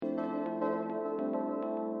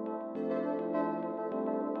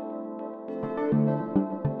Today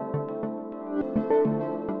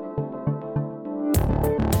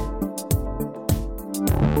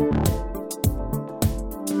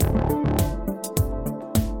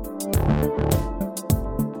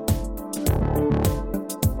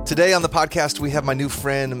on the podcast, we have my new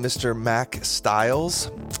friend, Mr. Mac Stiles.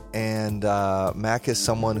 And Mac is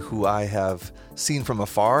someone who I have seen from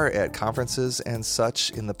afar at conferences and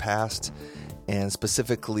such in the past. And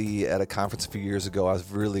specifically at a conference a few years ago, I was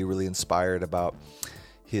really, really inspired about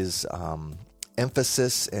his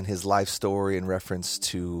emphasis and his life story in reference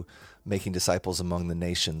to making disciples among the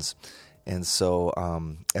nations. And so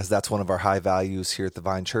as that's one of our high values here at the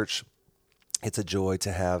Vine Church, it's a joy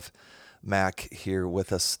to have Mac here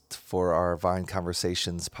with us for our Vine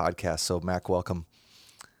Conversations podcast. So Mac, welcome.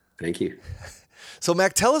 Thank you. So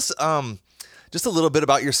Mac, tell us just a little bit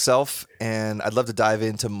about yourself, and I'd love to dive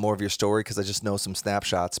into more of your story because I just know some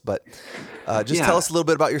snapshots, but tell us a little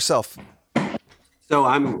bit about yourself. So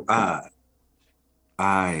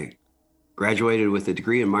I graduated with a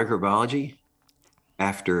degree in microbiology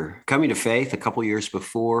after coming to faith a couple years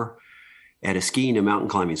before at a skiing and mountain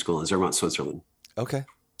climbing school in Zermatt, Switzerland. Okay.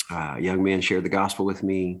 A young man shared the gospel with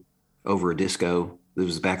me over a disco. This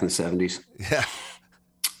was back in the 70s. Yeah.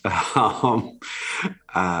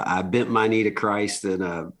 I bent my knee to Christ in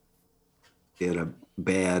a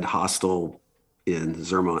bad hostel in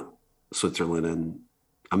Zermatt, Switzerland, and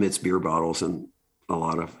amidst beer bottles and a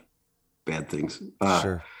lot of bad things.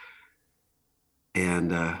 Sure. And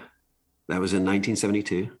that was in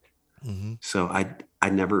 1972. Mm-hmm. So I'd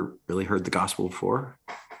never really heard the gospel before.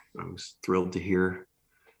 I was thrilled to hear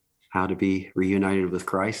how to be reunited with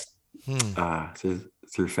Christ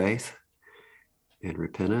through faith and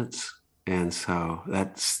repentance. And so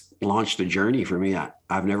that's launched a journey for me.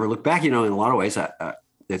 I've never looked back, in a lot of ways,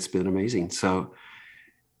 it's been amazing. So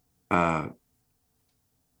when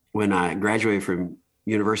I graduated from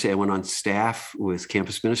university, I went on staff with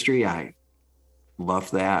campus ministry. I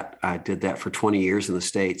loved that. I did that for 20 years in the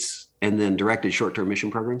States and then directed short-term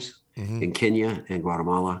mission programs in Kenya and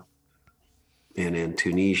Guatemala and in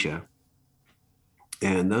Tunisia.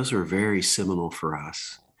 And those were very seminal for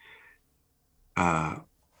us.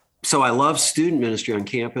 So I love student ministry on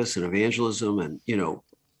campus and evangelism and,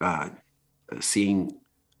 seeing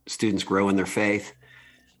students grow in their faith.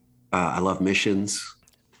 I love missions.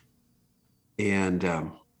 And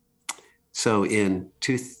so in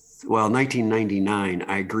 1999,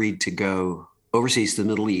 I agreed to go overseas to the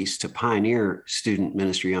Middle East to pioneer student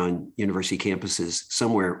ministry on university campuses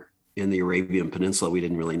somewhere in the Arabian Peninsula. We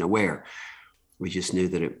didn't really know where. We just knew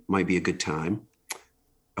that it might be a good time.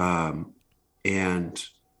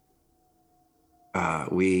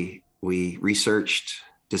 We researched,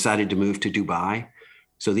 decided to move to Dubai.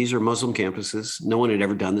 So these are Muslim campuses. No one had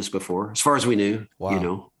ever done this before, as far as we knew.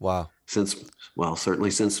 Wow. Wow.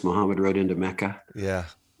 Certainly since Muhammad rode into Mecca. Yeah.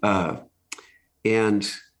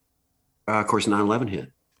 And of course, 9/11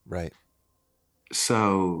 hit. Right.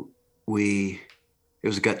 So it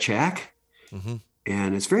was a gut check. Mm-hmm.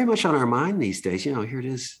 And it's very much on our mind these days. Here it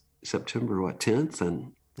is, September 10th,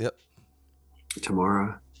 and yep,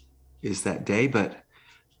 tomorrow is that day. But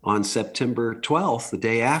on September 12th, the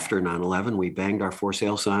day after 9/11, we banged our for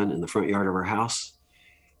sale sign in the front yard of our house.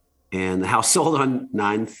 And the house sold on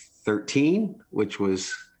 9/13, which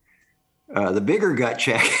was the bigger gut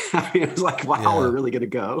check. It was like, wow, we're really going to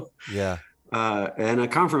go. Yeah. And a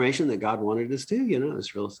confirmation that God wanted us to,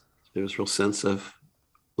 there was real sense of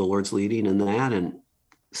the Lord's leading in that. And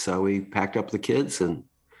so we packed up the kids, and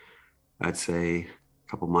I'd say a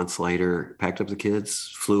couple months later, packed up the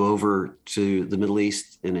kids, flew over to the Middle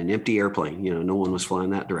East in an empty airplane. No one was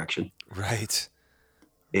flying that direction. Right.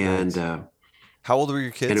 And how old were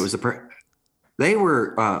your kids? And it was they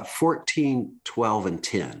were 14, 12, and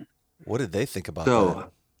 10. What did they think about that?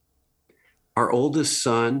 Our oldest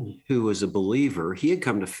son, who was a believer, he had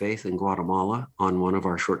come to faith in Guatemala on one of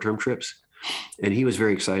our short-term trips, and he was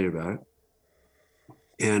very excited about it.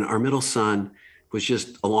 And our middle son was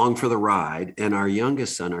just along for the ride. And our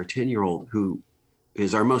youngest son, our 10-year-old, who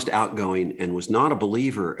is our most outgoing and was not a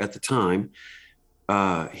believer at the time,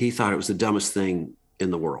 he thought it was the dumbest thing in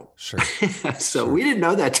the world. Sure. So we didn't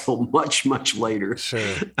know that till much, much later.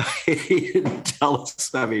 Sure. He didn't tell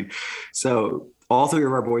us. So all three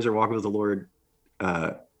of our boys are walking with the Lord.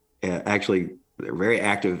 Actually, they're very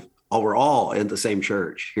active. We're all in the same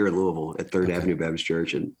church here in Louisville at Third Avenue Baptist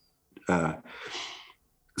Church. And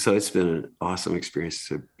so it's been an awesome experience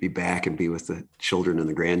to be back and be with the children and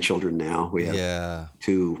the grandchildren now. We have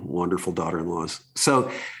two wonderful daughter-in-laws. So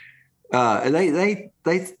they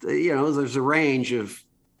there's a range of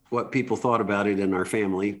what people thought about it in our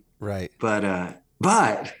family. Right. But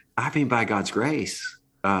I mean, by God's grace,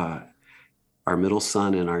 our middle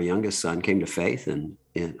son and our youngest son came to faith in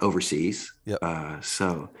overseas. Yep.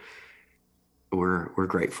 So we're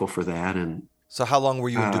grateful for that. And so how long were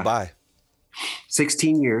you in Dubai?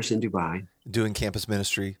 16 years in Dubai. Doing campus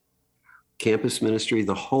ministry? Campus ministry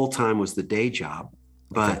the whole time was the day job.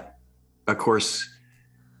 But of course,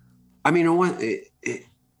 I mean,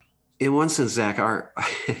 in one sense, Zach,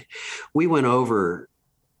 we went over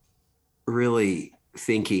really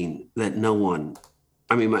thinking that no one,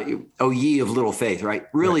 I mean, ye of little faith, right?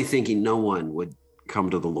 Really thinking no one would come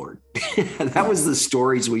to the Lord. That was the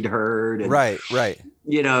stories we'd heard. And, right.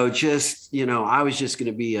 I was just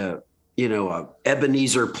going to be a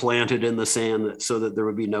Ebenezer planted in the sand so that there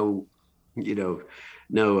would be no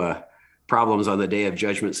problems on the day of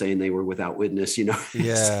judgment saying they were without witness,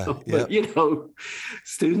 Yeah. So, but,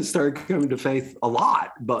 students started coming to faith a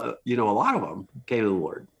lot, but, a lot of them came to the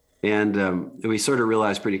Lord. And we sort of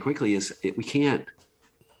realized pretty quickly you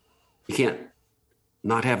can't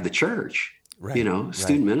not have the church,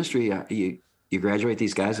 student ministry, you graduate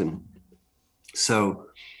these guys. And so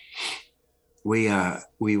we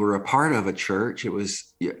were a part of a church. It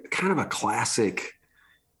was kind of a classic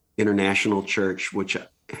international church, which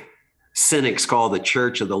cynics call the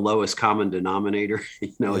church of the lowest common denominator.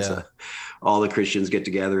 It's all the Christians get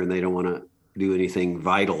together and they don't want to do anything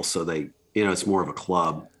vital. So they, it's more of a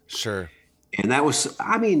club. Sure. And that was,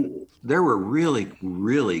 there were really,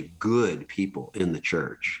 really good people in the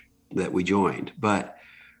church that we joined, but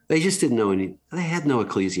they just didn't know they had no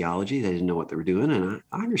ecclesiology. They didn't know what they were doing. And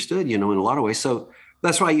I understood, in a lot of ways. So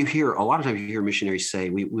that's why a lot of times you hear missionaries say,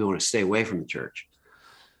 we want to stay away from the church.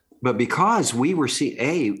 But because we were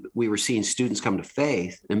seeing students come to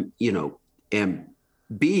faith and, and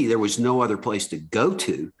B, there was no other place to go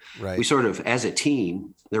to. Right. We sort of, as a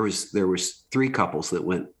team, there was 3 couples that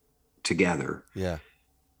went together. Yeah.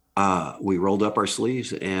 We rolled up our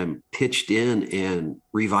sleeves and pitched in and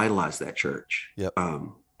revitalized that church. Yep.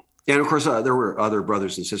 And of course, there were other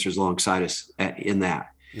brothers and sisters alongside us in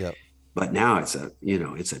that. Yep. But now it's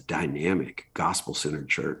a dynamic gospel-centered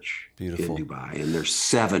church. Beautiful. In Dubai, and there's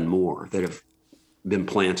 7 more that have been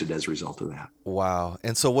planted as a result of that. Wow.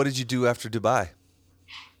 And so what did you do after Dubai?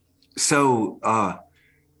 So,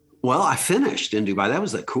 I finished in Dubai. That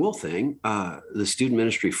was the cool thing. The student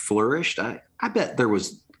ministry flourished. I bet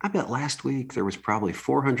last week there was probably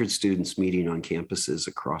 400 students meeting on campuses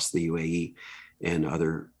across the UAE and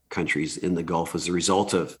other countries in the Gulf as a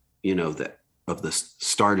result of, the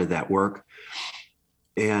start of that work.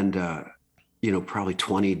 And, probably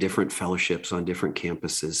 20 different fellowships on different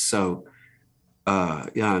campuses. So,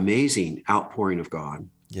 amazing outpouring of God.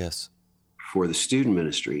 Yes. For the student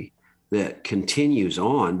ministry that continues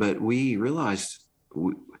on. But we realized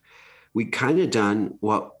we kind of done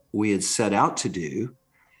what we had set out to do.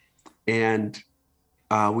 And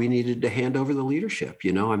we needed to hand over the leadership.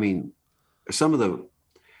 Some of the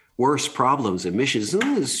worst problems in missions,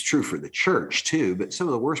 and this is true for the church too, but some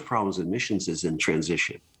of the worst problems in missions is in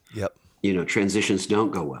transition. Yep. Transitions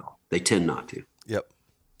don't go well. They tend not to. Yep.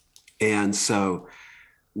 And so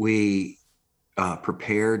we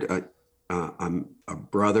prepared a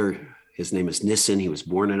brother. His name is Nissan. He was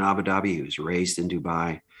born in Abu Dhabi. He was raised in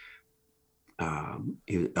Dubai.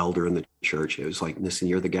 He was elder in the church. It was like, Nissan,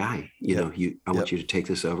 you're the guy. I want you to take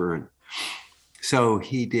this over. And so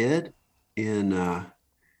he did. In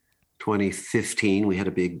 2015, we had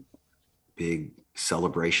a big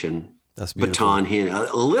celebration. That's beautiful. Baton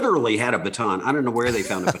hand. Literally had a baton. I don't know where they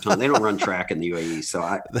found a baton. They don't run track in the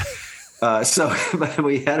UAE. But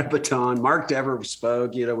we had a baton. Mark Dever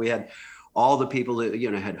spoke. We had all the people that,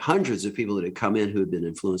 had hundreds of people that had come in who had been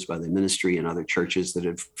influenced by the ministry and other churches that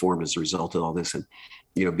had formed as a result of all this. And,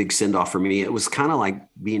 big send off for me. It was kind of like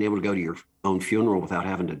being able to go to your own funeral without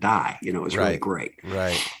having to die. It was really great.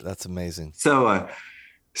 Right. That's amazing. So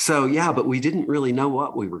but we didn't really know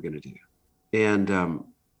what we were going to do.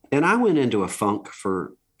 And I went into a funk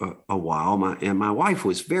for a while. My wife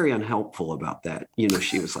was very unhelpful about that.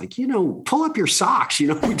 She was like, pull up your socks.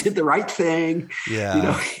 We did the right thing.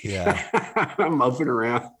 Yeah. I'm moping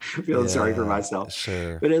around, feeling sorry for myself.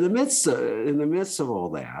 Sure. But in the midst of all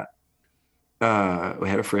that, we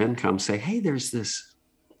had a friend come say, hey, there's this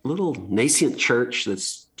little nascent church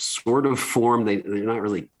that's sort of formed. They're not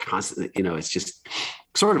really constant. It's just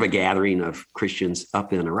sort of a gathering of Christians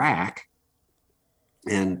up in Iraq.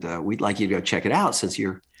 And we'd like you to go check it out since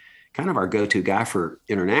you're kind of our go-to guy for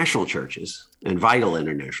international churches and vital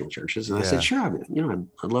international churches. And I said, sure,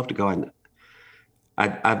 I'd love to go. And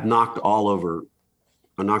I've knocked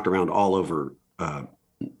around all over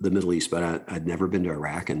the Middle East, but I'd never been to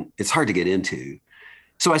Iraq, and it's hard to get into.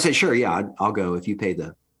 So I said, sure, yeah, I'll go if you pay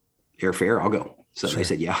the airfare, I'll go. So Sure. they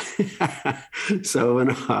said, yeah. So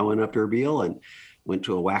when I went up to Erbil and went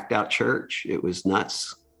to a whacked out church, it was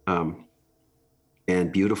nuts.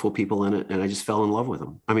 And beautiful people in it. And I just fell in love with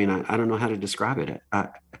them. I mean, I don't know how to describe it. I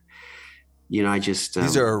just,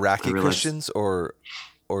 These are Iraqi Christians or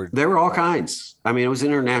there were all kinds. I mean, it was an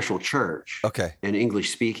international church. Okay. And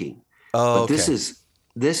English speaking. Oh, but okay.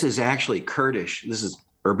 this is actually Kurdish.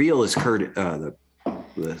 Erbil is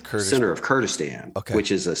the center of Kurdistan, okay.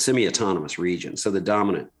 which is a semi-autonomous region. So the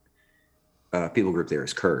dominant people group there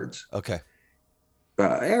is Kurds. Okay.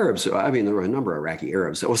 Arabs. I mean, there were a number of Iraqi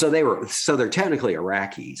Arabs. So they're technically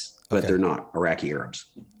Iraqis, but they're not Iraqi Arabs.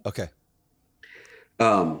 Okay.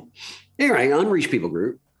 Anyway, unreached people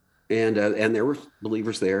group, and there were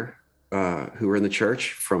believers there who were in the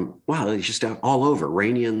church from it's just all over,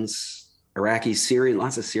 Iranians, Iraqis, Syrian,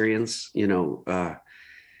 lots of Syrians.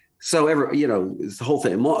 So it's the whole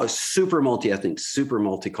thing, super multi-ethnic, super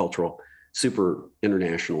multicultural, super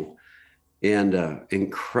international, and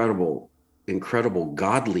incredible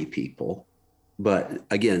godly people, but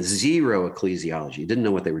again, zero ecclesiology. Didn't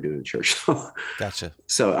know what they were doing in church. Gotcha.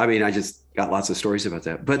 So, I mean, I just got lots of stories about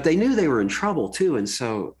that, but they knew they were in trouble too. And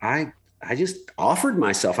so I just offered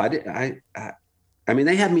myself. I mean,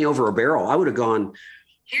 they had me over a barrel. I would have gone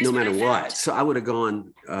no matter what. So I would have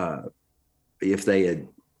gone, if they had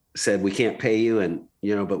said, we can't pay you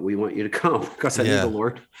but we want you to come, because I knew the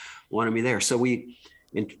Lord wanted me there. So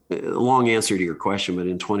long answer to your question, but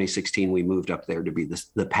in 2016, we moved up there to be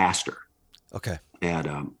the pastor. Okay. At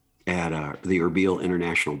the Erbil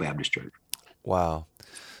International Baptist Church. Wow.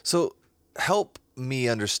 So help me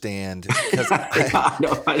understand.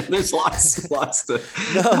 There's lots to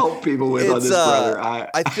help people with on this, brother.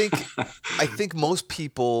 I think most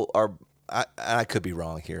people are, and I could be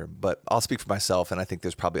wrong here, but I'll speak for myself, and I think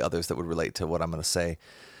there's probably others that would relate to what I'm going to say.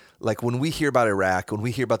 Like when we hear about Iraq, when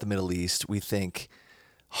we hear about the Middle East, we think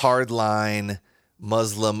hardline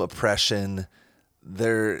Muslim oppression.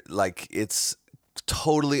 They're like, it's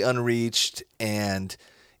totally unreached, and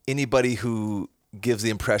anybody who gives the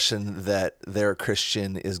impression that they're a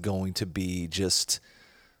Christian is going to be just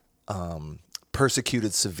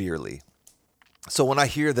persecuted severely. So when I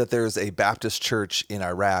hear that there's a Baptist church in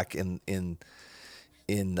Iraq in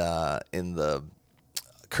the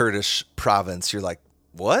Kurdish province, you're like,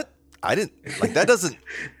 what? I didn't like that.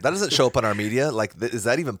 Doesn't show up on our media. Like, is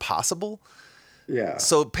that even possible? Yeah.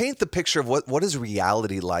 So paint the picture of what is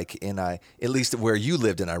reality like at least where you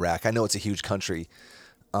lived in Iraq. I know it's a huge country.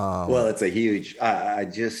 Well, it's a huge. I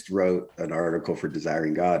just wrote an article for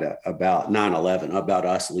Desiring God about 9/11, about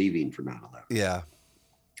us leaving for 9/11. Yeah.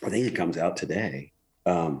 I think it comes out today.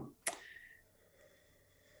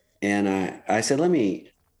 And I said, let me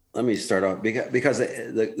start off because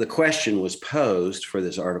the question was posed for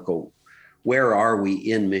this article: where are we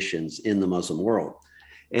in missions in the Muslim world?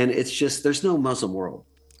 And it's just, there's no Muslim world,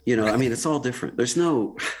 I mean, it's all different. There's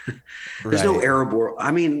no Arab world.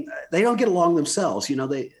 I mean, they don't get along themselves.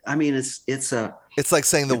 It's like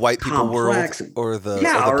saying the white people world or the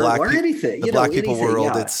black people world.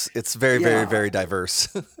 Yeah. It's very, very, very diverse.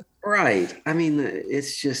 Right. I mean,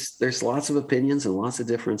 it's just, there's lots of opinions and lots of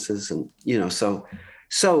differences. And,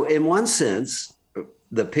 so in one sense,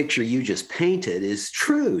 the picture you just painted is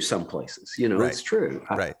true some places, right. It's true.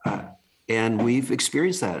 Right. And we've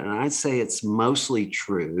experienced that. And I'd say it's mostly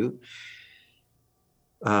true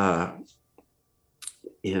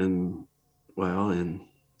in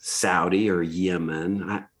Saudi or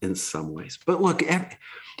Yemen in some ways. But look,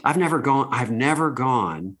 I've never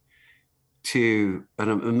gone to a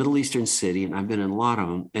Middle Eastern city, and I've been in a lot of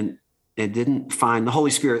them, and didn't find the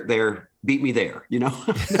Holy Spirit there. Beat me there,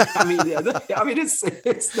 I mean,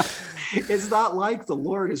 it's not like the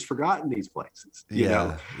Lord has forgotten these places, you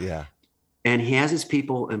know? Yeah. And he has his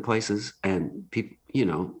people in places, and people,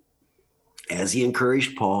 as he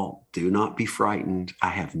encouraged Paul, do not be frightened. I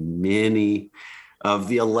have many of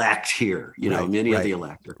the elect here, many of the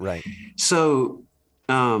elect. Right. So,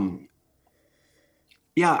 I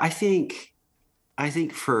think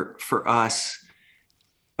for us,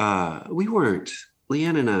 we weren't,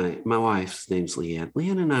 Leanne and I, my wife's name's Leanne.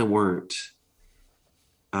 Leanne and I weren't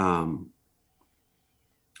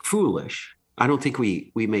foolish. I don't think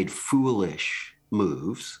we made foolish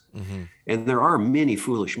moves. Mm-hmm. And there are many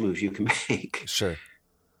foolish moves you can make. Sure.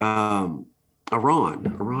 Iran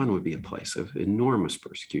would be a place of enormous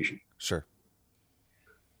persecution. Sure.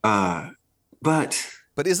 But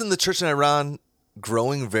isn't the church in Iran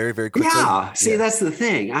growing very, very quickly? Yeah. See, that's the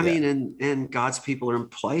thing. I mean, and God's people are in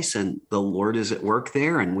place, and the Lord is at work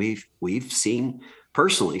there. And we've seen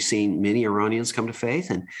personally seen many Iranians come to faith.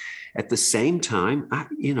 And at the same time,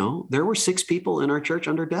 there were 6 people in our church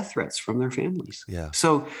under death threats from their families. Yeah.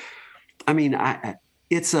 So, I mean,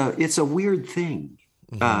 it's a weird thing.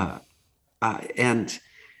 Mm-hmm. And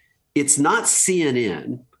it's not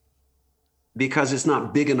CNN because it's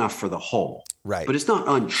not big enough for the whole. Right. But it's not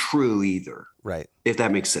untrue either. Right. If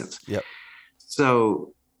that makes sense. Yep.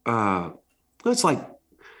 So it's like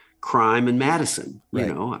crime in Madison,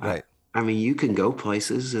 Right. I mean, you can go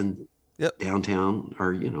places in Yep. downtown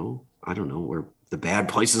or, I don't know where the bad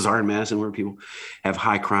places are in Madison where people have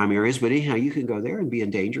high crime areas. But anyhow, you can go there and be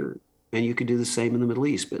in danger. And you could do the same in the Middle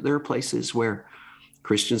East. But there are places where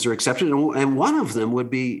Christians are accepted. And one of them would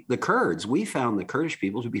be the Kurds. We found the Kurdish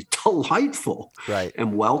people to be delightful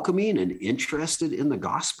and welcoming and interested in the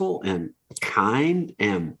gospel and kind.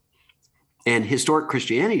 And historic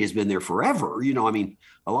Christianity has been there forever, I mean,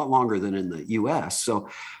 a lot longer than in the U.S. So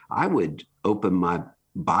I would open my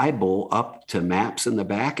Bible up to maps in the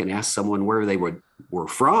back and ask someone where they were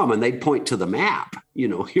from, and they'd point to the map.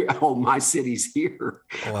 Here, my city's here.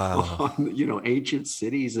 Wow. Ancient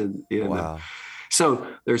cities and wow. So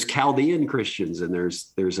there's Chaldean Christians and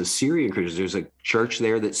there's Assyrian Christians. There's a church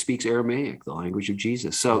there that speaks Aramaic, the language of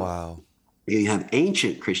Jesus. So wow. You have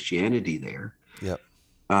ancient Christianity there. Yep.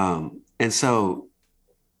 And so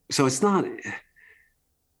it's not.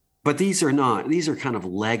 But these are kind of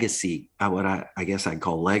legacy, what I guess I'd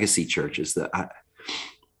call legacy churches that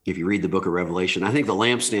if you read the book of Revelation, I think the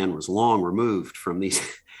lampstand was long removed from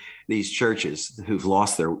these churches who've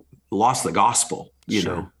lost the gospel,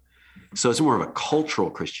 Sure. So it's more of a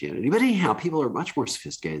cultural Christianity. But anyhow, people are much more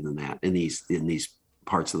sophisticated than that in these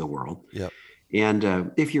parts of the world. Yep.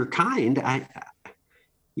 And if you're kind, I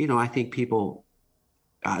think people,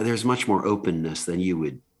 there's much more openness than you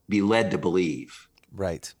would be led to believe.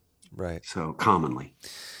 Right. So commonly.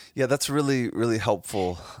 Yeah, that's really, really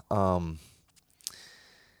helpful. How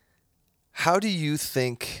do you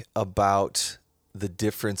think about the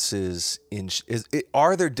differences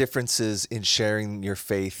are there differences in sharing your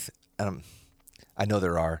faith? I know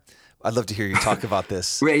there are. I'd love to hear you talk about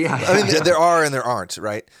this. Right, yeah. I mean, there are and there aren't,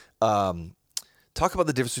 right? Talk about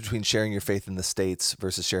the difference between sharing your faith in the States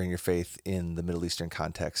versus sharing your faith in the Middle Eastern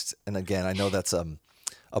context. And again, I know that's a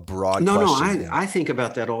broad question. No, I think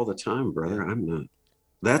about that all the time, brother.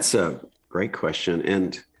 That's a great question.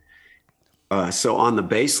 And so on the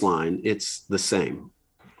baseline, it's the same,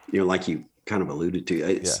 like you kind of alluded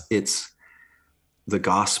to. It's the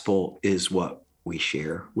gospel is what we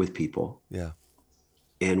share with people. Yeah.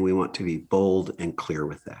 And we want to be bold and clear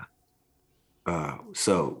with that.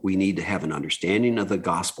 So we need to have an understanding of the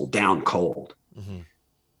gospel down cold. Mm-hmm.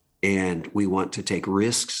 And we want to take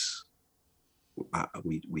risks.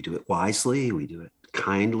 We do it wisely. We do it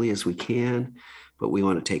kindly as we can, but we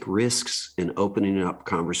want to take risks in opening up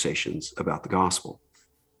conversations about the gospel.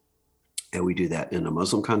 And we do that in a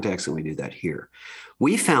Muslim context, and we do that here.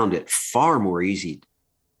 We found it far more easy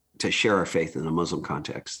to share our faith in a Muslim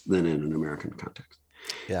context than in an American context.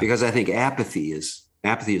 Yeah. Because I think apathy is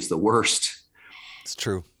the worst. It's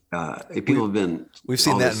true. We've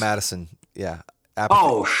seen that in Madison. Yeah. Apathy.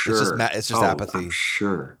 Oh, sure. It's just apathy. I'm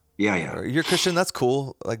sure. Yeah. You're Christian. That's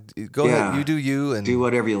cool. Like, go ahead. You do you, and do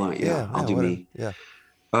whatever you like. Yeah. I'll do me. Yeah.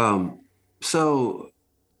 So,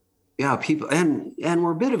 yeah, people, and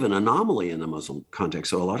we're a bit of an anomaly in the Muslim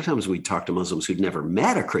context. So a lot of times we talk to Muslims who'd never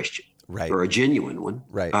met a Christian, right, or a genuine one,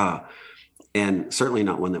 right, and certainly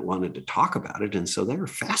not one that wanted to talk about it. And so they were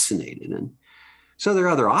fascinated. And so there are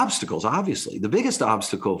other obstacles. Obviously, the biggest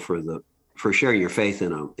obstacle for sharing your faith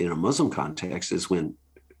in a Muslim context is when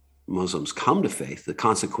Muslims come to faith. The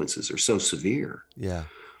consequences are so severe. Yeah,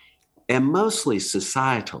 and mostly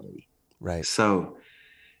societally. Right. So,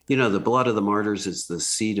 the blood of the martyrs is the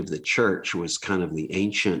seed of the church was kind of the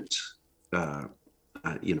ancient,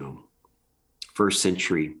 first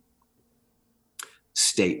century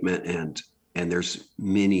statement. And there's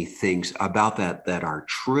many things about that are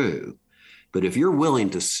true. But if you're willing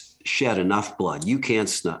to shed enough blood, you can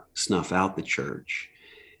snuff out the church.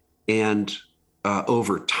 And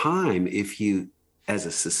over time, if you, as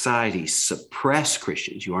a society, suppress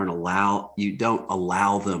Christians, you don't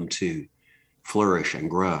allow them to flourish and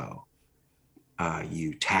grow.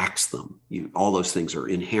 You tax them. All those things are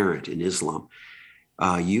inherent in Islam.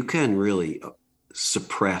 You can really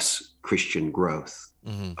suppress Christian growth.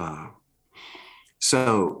 Mm-hmm.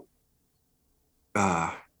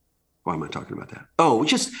 Why am I talking about that? Oh,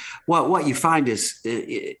 just what you find is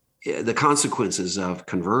the consequences of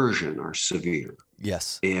conversion are severe.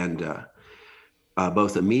 Yes. And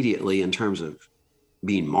both immediately in terms of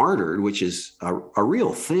being martyred, which is a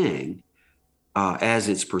real thing, as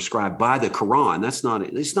it's prescribed by the Quran.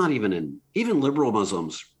 It's not even liberal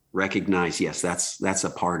Muslims recognize, yes, that's a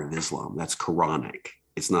part of Islam. That's Quranic.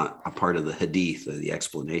 It's not a part of the Hadith or the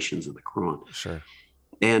explanations of the Quran. Sure.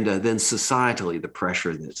 And then societally, the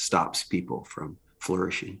pressure that stops people from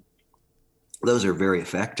flourishing. Those are very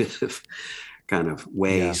effective kind of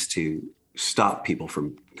ways to stop people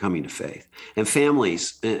from coming to faith. And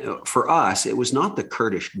families, for us, it was not the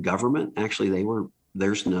Kurdish government. Actually,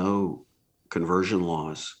 there's no conversion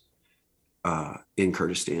laws in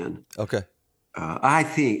Kurdistan. Okay. I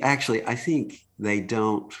think they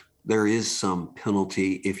don't. There is some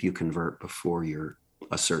penalty if you convert before you're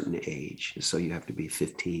a certain age. So you have to be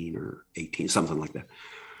 15 or 18, something like that.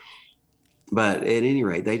 But at any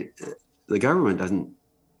rate, the government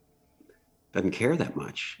doesn't care that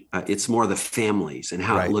much. It's more the families and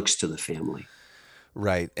how it looks to the family.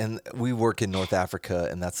 Right. And we work in North Africa,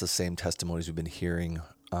 and that's the same testimonies we've been hearing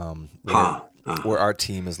where our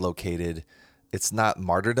team is located. It's not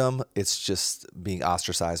martyrdom. It's just being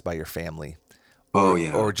ostracized by your family.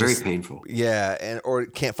 Or just, very painful. Yeah, or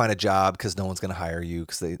can't find a job because no one's going to hire you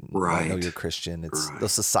because they know you're Christian. It's the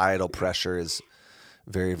societal pressure is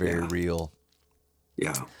very, very real.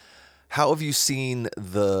 Yeah. How have you seen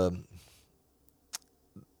the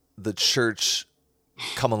church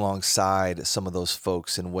come alongside some of those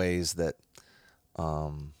folks in ways that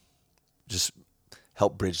just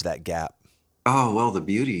help bridge that gap? Oh, well, the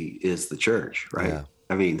beauty is the church, right? Yeah.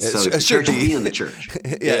 I mean, so the church is being the church.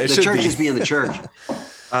 The church is being the church.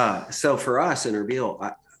 So for us in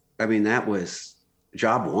Erbil, I mean, that was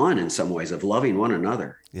job one in some ways of loving one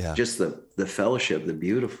another. Yeah. Just the fellowship, the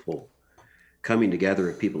beautiful coming together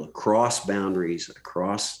of people across boundaries,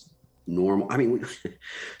 across normal. I mean,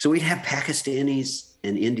 so we'd have Pakistanis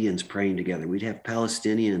and Indians praying together. We'd have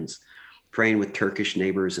Palestinians praying with Turkish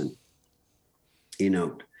neighbors, and,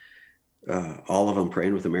 all of them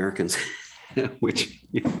praying with Americans. Which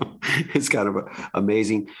is kind of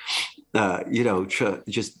amazing,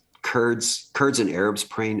 just Kurds and Arabs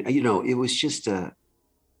praying. It was just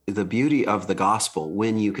the beauty of the gospel.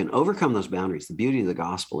 When you can overcome those boundaries, the beauty of the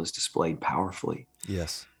gospel is displayed powerfully.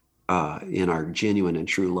 Yes, in our genuine and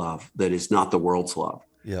true love that is not the world's love.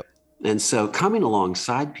 Yep. And so coming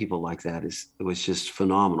alongside people like that was just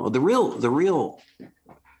phenomenal. The real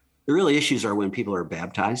issues are when people are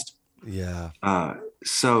baptized. Yeah.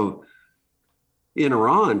 So in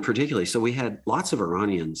Iran, particularly, so we had lots of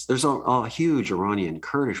Iranians. There's a huge Iranian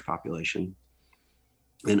Kurdish population,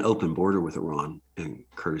 an open border with Iran and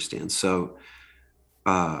Kurdistan. So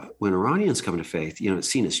when Iranians come to faith, it's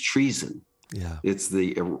seen as treason. Yeah. It's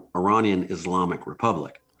the Iranian Islamic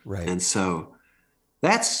Republic. Right. And so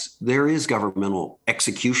there is governmental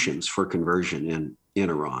executions for conversion in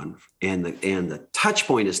Iran. And the touch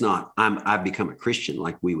point is not, I've become a Christian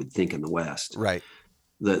like we would think in the West. Right.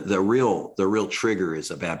 The real trigger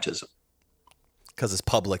is a baptism, because it's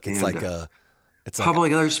public. It's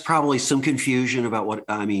public. There's probably some confusion about what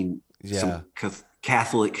I mean. Yeah, some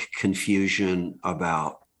Catholic confusion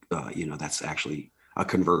about that's actually a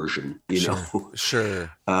conversion.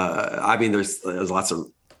 Sure. I mean, there's lots of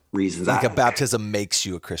reasons. Like a baptism makes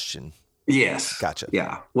you a Christian. Yes. Gotcha.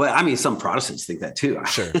 Yeah. Well, I mean, some Protestants think that too.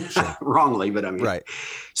 Sure. Wrongly, but I mean, right.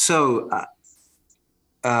 So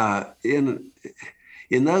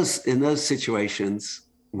in those situations,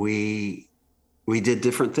 we did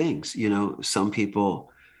different things. Some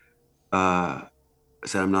people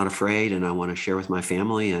said, I'm not afraid and I want to share with my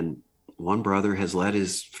family. And one brother has led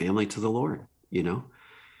his family to the Lord.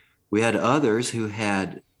 We had others who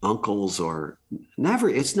had uncles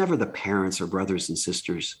it's never the parents or brothers and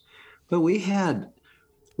sisters, but we had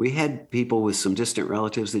people with some distant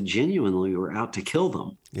relatives that genuinely were out to kill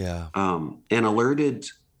them. Yeah. And alerted,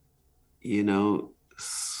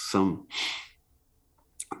 some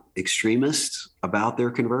extremists about their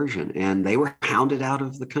conversion, and they were hounded out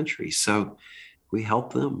of the country. So we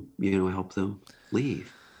helped them,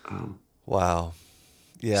 leave. Wow.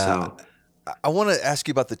 Yeah. So, I want to ask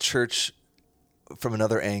you about the church from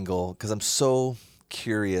another angle, because I'm so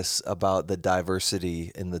curious about the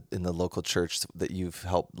diversity in the local church that you've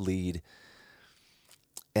helped lead.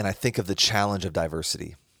 And I think of the challenge of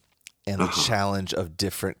diversity and the challenge of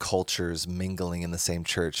different cultures mingling in the same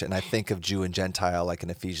church. And I think of Jew and Gentile, like in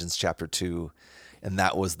Ephesians chapter 2, and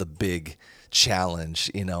that was the big challenge.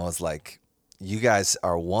 It's like, you guys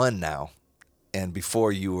are one now, and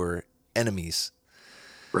before you were enemies.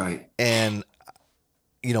 Right. And,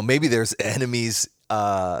 maybe there's enemies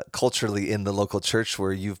culturally in the local church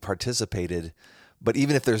where you've participated, but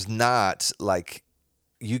even if there's not, like,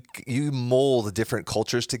 you mold different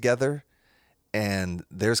cultures together, and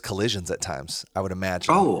there's collisions at times, I would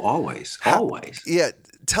imagine. Oh, always. Yeah.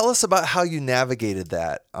 Tell us about how you navigated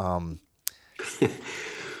that.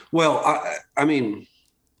 Well, I mean,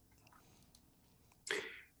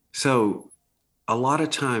 so a lot of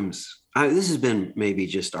times, this has been maybe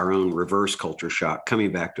just our own reverse culture shock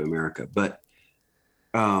coming back to America, but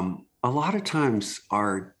a lot of times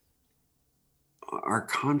our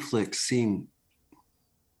conflicts seem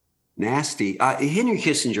nasty. Henry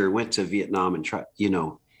Kissinger went to Vietnam and tried, he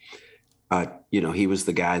was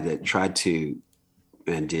the guy that tried to,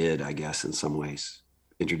 and did, I guess, in some ways,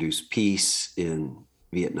 introduce peace in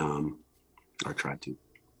Vietnam, or tried to.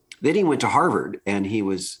 Then he went to Harvard, and he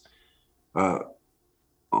was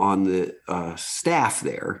on the staff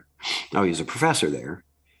there. Oh, he was a professor there.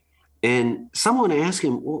 And someone asked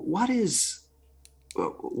him, well, what is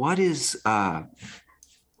the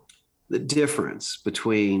difference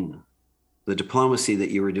between the diplomacy that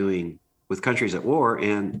you were doing with countries at war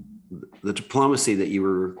and the diplomacy that you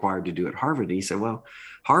were required to do at Harvard? And he said, well,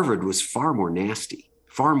 Harvard was far more nasty,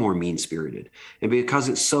 far more mean-spirited. And because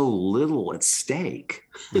it's so little at stake,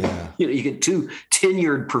 you get two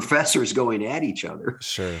tenured professors going at each other.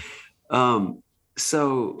 Sure.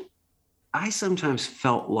 So I sometimes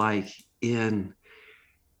felt like in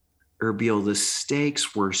Erbil, the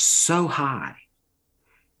stakes were so high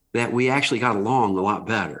that we actually got along a lot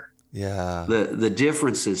better. Yeah. The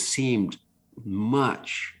differences seemed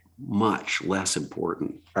much, much less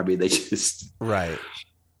important. I mean, they just... Right.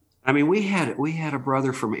 I mean, we had a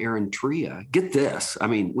brother from Eritrea. Get this. I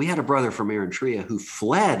mean, we had a brother from Eritrea who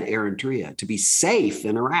fled Eritrea to be safe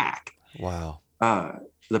in Iraq. Wow.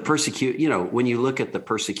 When you look at the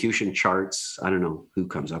persecution charts, I don't know who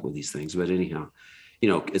comes up with these things, but anyhow,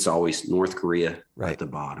 it's always North Korea at the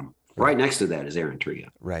bottom. Right next to that is Eritrea.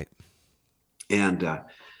 Right. And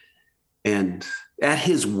at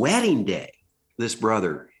his wedding day, this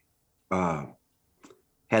brother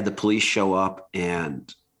had the police show up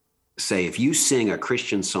and say, if you sing a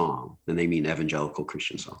Christian song, and they mean evangelical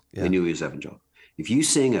Christian song. Yeah. They knew he was evangelical. If you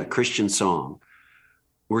sing a Christian song,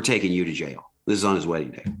 we're taking you to jail. This is on his wedding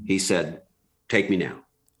day. He said, take me now.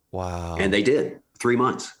 Wow. And they did. 3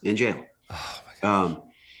 months in jail. Oh my gosh.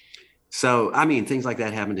 So, I mean, things like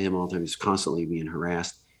that happen to him all the time. He's constantly being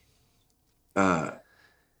harassed.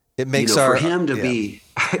 It makes for him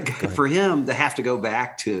to have to go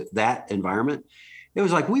back to that environment, it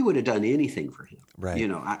was like we would have done anything for him. Right.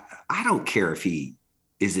 I don't care if he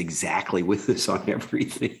is exactly with us on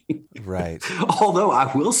everything. Right. Although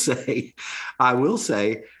I will say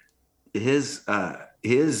his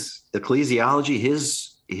ecclesiology,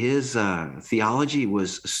 his theology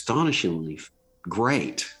was astonishingly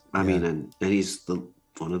great. I mean, and he's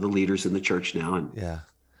one of the leaders in the church now, and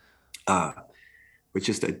was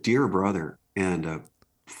just a dear brother and a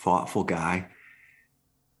thoughtful guy.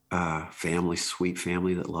 Sweet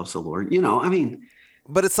family that loves the Lord. I mean.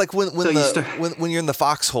 But it's like when you're in the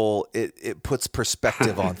foxhole, it puts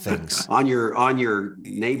perspective on things. on your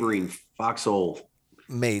neighboring foxhole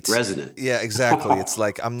mate resident. Yeah, exactly. It's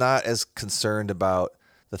like I'm not as concerned about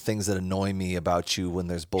the things that annoy me about you when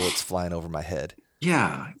there's bullets flying over my head.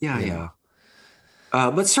 Yeah.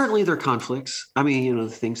 But certainly there are conflicts. I mean, the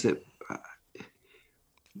things that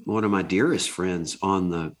one of my dearest friends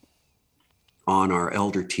on our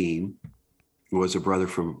elder team was a brother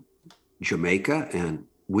from Jamaica, and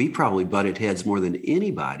we probably butted heads more than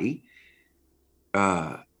anybody.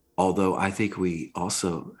 Although I think we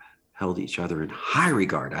also held each other in high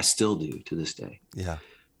regard. I still do to this day. Yeah.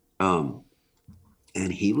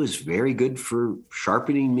 And he was very good for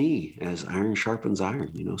sharpening me as iron sharpens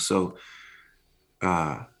iron, So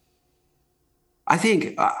I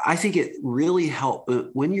think it really helped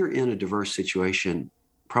when you're in a diverse situation.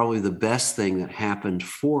 Probably the best thing that happened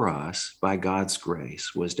for us by God's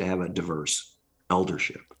grace was to have a diverse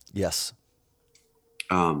eldership. Yes.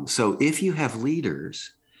 So if you have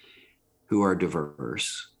leaders who are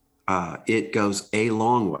diverse, it goes a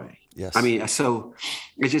long way. Yes. I mean, so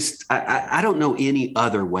it just, I don't know any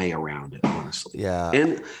other way around it, honestly. Yeah.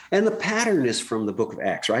 And the pattern is from the book of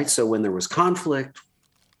Acts, right? So when there was conflict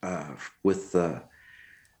with the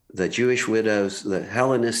Jewish widows, the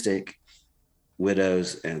Hellenistic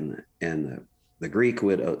widows and the Greek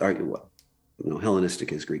widow,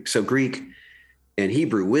 Hellenistic is Greek. So Greek and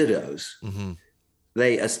Hebrew widows, mm-hmm.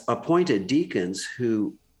 They appointed deacons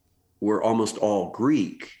who were almost all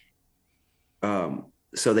Greek.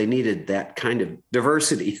 So they needed that kind of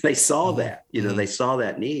diversity. They saw that, mm-hmm. They saw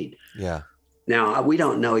that need. Yeah. Now we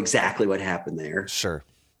don't know exactly what happened there. Sure.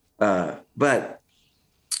 But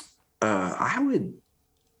I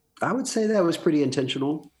would say that was pretty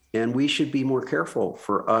intentional. And we should be more careful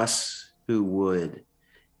for us who would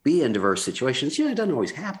be in diverse situations. It doesn't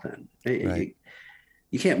always happen. Right.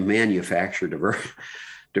 You can't manufacture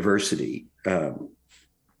diversity. And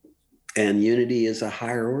unity is a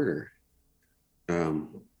higher order.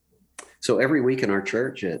 So every week in our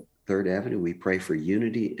church at Third Avenue, we pray for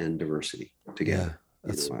unity and diversity together.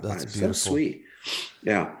 Yeah, that's beautiful. So sweet.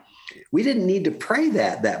 Yeah. We didn't need to pray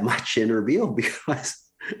that much in Reveal because,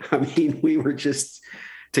 we were just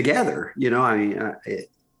together,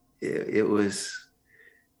 it was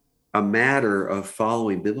a matter of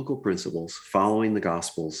following biblical principles, following the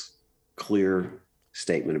Gospel's clear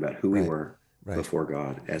statement about who we were before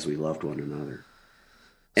God as we loved one another.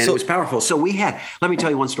 And it was powerful. So let me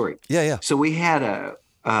tell you one story. Yeah. So we had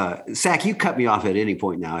Zach, you cut me off at any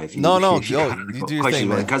point now. If you you do your thing,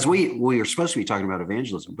 man. Because we were supposed to be talking about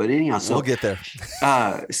evangelism, but anyhow, we'll get there.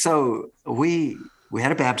 So we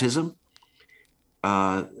had a baptism.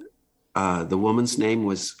 The woman's name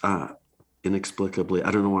was inexplicably, I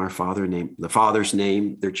don't know why the father's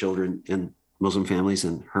name, their children in Muslim families,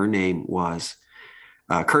 and her name was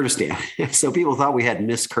Kurdistan. So people thought we had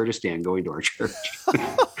Miss Kurdistan going to our church.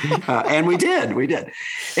 And we did.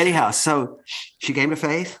 Anyhow, so she came to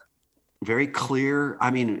faith, very clear.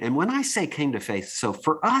 And when I say came to faith, so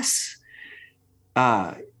for us,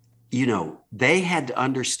 they had to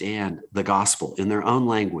understand the gospel in their own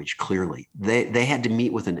language clearly. They had to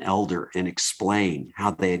meet with an elder and explain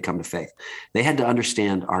how they had come to faith. They had to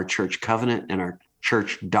understand our church covenant and our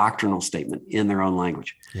church doctrinal statement in their own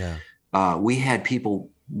language. Yeah. We had people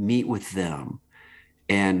meet with them,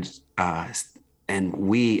 and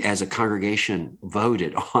we as a congregation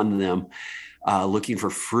voted on them, looking for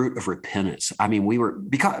fruit of repentance. We were,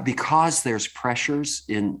 because there's pressures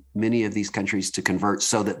in many of these countries to convert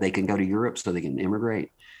so that they can go to Europe, so they can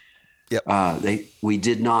immigrate. Yep. We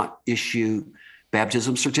did not issue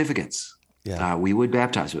baptism certificates. Yeah. We would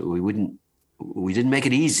baptize, but we didn't make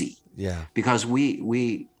it easy. Yeah. Because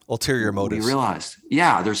we ulterior motives. We realized,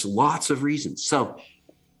 there's lots of reasons. So,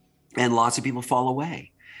 and lots of people fall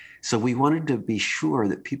away. So we wanted to be sure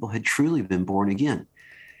that people had truly been born again.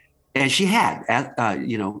 And she had,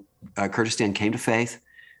 Kurdistan came to faith.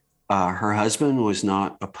 Her husband was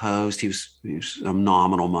not opposed. He was a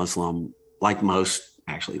nominal Muslim, like most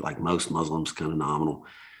Muslims, kind of nominal.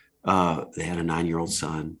 They had a 9-year-old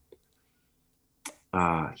son.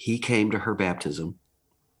 He came to her baptism.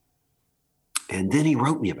 And then he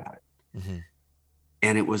wrote me about it. Mm-hmm.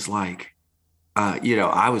 And it was like,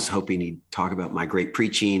 I was hoping he'd talk about my great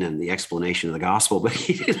preaching and the explanation of the gospel, but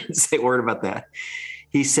he didn't say a word about that.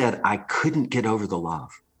 He said, I couldn't get over the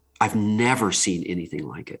love. I've never seen anything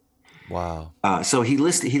like it. Wow. So he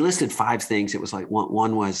listed 5 things. It was like,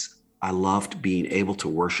 one was, I loved being able to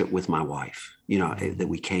worship with my wife, that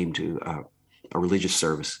we came to a religious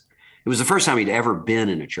service. It was the first time he'd ever been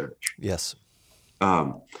in a church. Yes.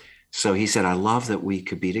 So he said, I love that we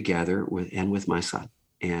could be together with my son.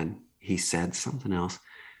 And he said something else.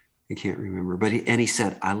 I can't remember. But he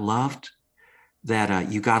said, I loved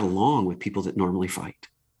that you got along with people that normally fight.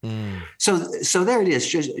 Mm. So there it is,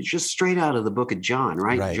 just straight out of the book of John,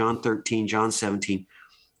 right? John 13, John 17.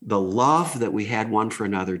 The love that we had one for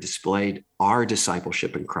another displayed our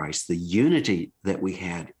discipleship in Christ. The unity that we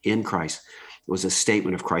had in Christ was a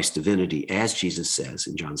statement of Christ's divinity, as Jesus says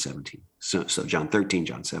in John 17. So John 13,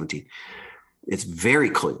 John 17. It's very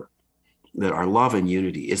clear that our love and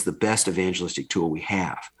unity is the best evangelistic tool we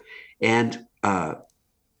have. And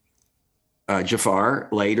Jafar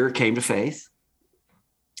later came to faith,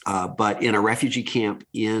 but in a refugee camp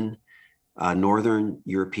in a northern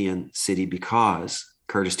European city because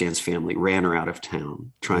Kurdistan's family ran her out of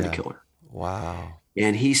town trying to kill her. Wow.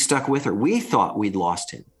 And he stuck with her. We thought we'd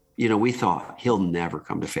lost him. We thought he'll never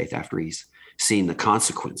come to faith after he's seen the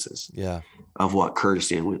consequences of what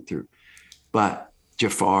Kurdistan went through. But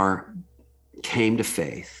Jafar came to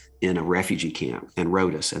faith in a refugee camp and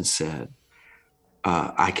wrote us and said,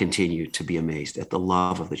 I continue to be amazed at the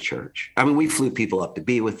love of the church. We flew people up to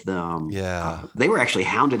be with them. Yeah. They were actually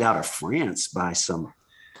hounded out of France by some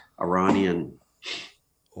Iranian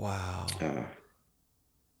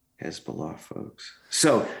Hezbollah folks.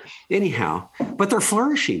 So anyhow, but they're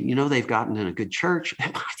flourishing. They've gotten in a good church.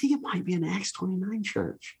 I think it might be an Acts 29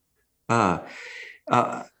 church up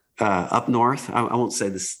north. I won't say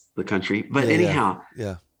the country, but anyhow,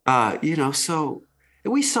 so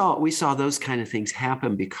we saw those kind of things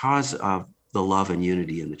happen because of the love and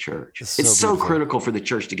unity in the church. It's so critical for the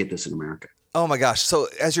church to get this in America. Oh my gosh. So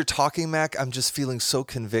as you're talking, Mac, I'm just feeling so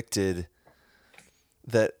convicted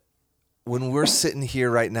that when we're sitting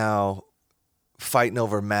here right now fighting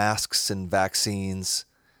over masks and vaccines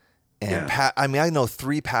And Yeah. I mean, I know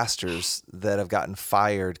 3 pastors that have gotten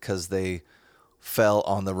fired because they fell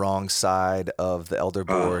on the wrong side of the elder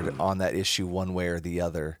board on that issue one way or the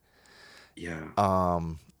other. Yeah.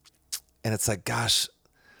 And it's like, gosh,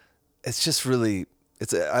 it's just really,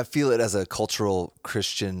 I feel it as a cultural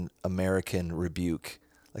Christian American rebuke.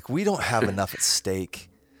 Like, we don't have enough at stake.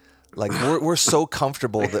 Like, we're so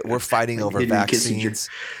comfortable that we're fighting over Henry vaccines.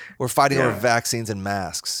 We're fighting over Yeah. vaccines and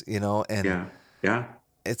masks, you know, and Yeah. Yeah.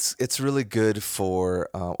 it's really good for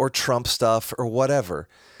or Trump stuff or whatever.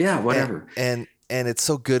 Yeah. Whatever. And it's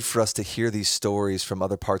so good for us to hear these stories from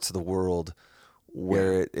other parts of the world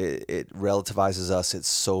where it relativizes us, it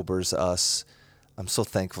sobers us. I'm so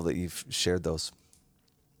thankful that you've shared those.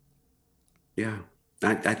 Yeah.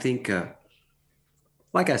 I think,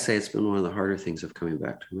 like I say, it's been one of the harder things of coming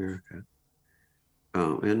back to America.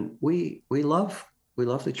 And we love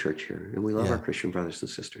the church here, and we love Yeah. our Christian brothers and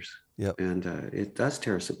sisters. Yep. And it does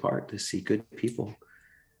tear us apart to see good people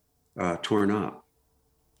torn up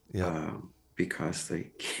Yeah. because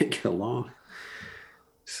they can't get along.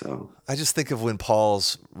 So I just think of when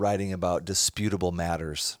Paul's writing about disputable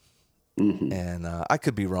matters, and I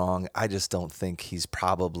could be wrong. I just don't think he's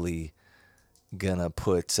probably gonna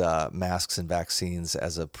put masks and vaccines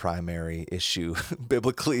as a primary issue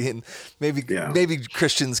biblically, and maybe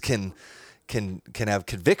Christians can have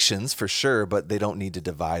convictions for sure, but they don't need to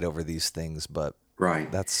divide over these things. But right.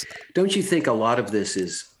 that's, don't you think a lot of this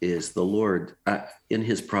is the Lord in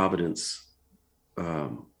His providence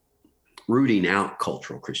rooting out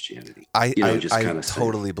cultural Christianity? I kinda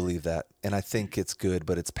totally believe that, and I think it's good,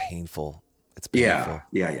 but it's painful. It's painful.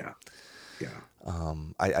 Yeah.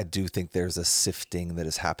 I do think there's a sifting that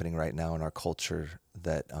is happening right now in our culture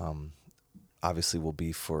that obviously will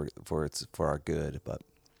be for our good. But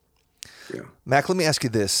Yeah. Mac, let me ask you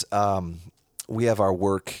this: we have our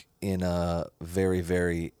work in a very,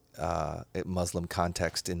 very Muslim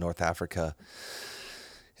context in North Africa,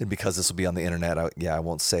 and because this will be on the internet, I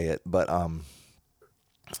won't say it, but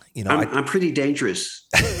you know, I'm pretty dangerous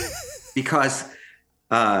because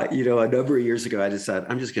a number of years ago I decided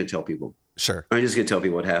I'm just going to tell people. Sure. I'm just going to tell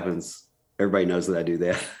people what happens. Everybody knows that I do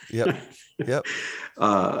that. Yep.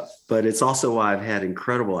 But it's also why I've had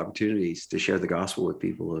incredible opportunities to share the gospel with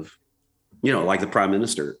people of, like the Prime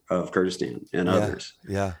Minister of Kurdistan and others.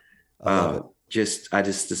 Yeah. I love it. I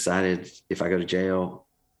just decided if I go to jail,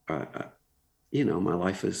 my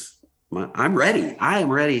life is, I'm ready. I am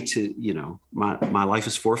ready to, my life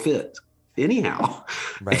is forfeit anyhow.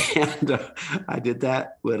 Right. And I did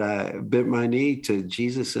that when I bent my knee to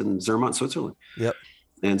Jesus in Zermatt, Switzerland. Yep.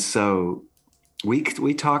 And so we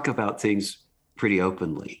talk about things pretty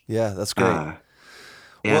openly. Yeah, that's great.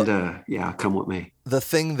 Come with me. The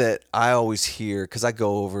thing that I always hear, because I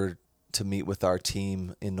go over to meet with our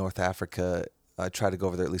team in North Africa, I try to go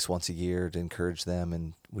over there at least once a year to encourage them,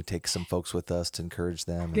 and we take some folks with us to encourage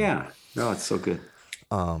them. Yeah. No, it's so good.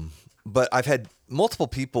 But I've had multiple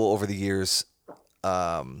people over the years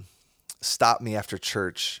stop me after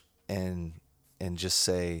church and just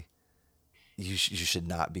say, you should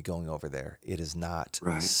not be going over there. It is not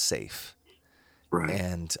safe. Right.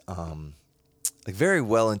 And like very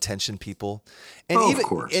well-intentioned people, and of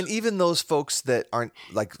course. And even those folks that aren't,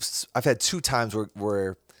 like, I've had 2 times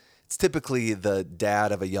where it's typically the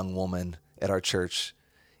dad of a young woman at our church.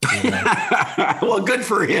 Well, good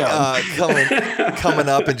for him. Coming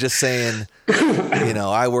up and just saying,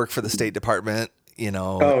 I work for the State Department, and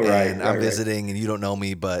I'm visiting, and you don't know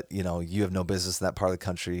me, but you have no business in that part of the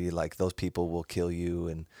country. Like, those people will kill you,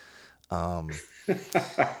 and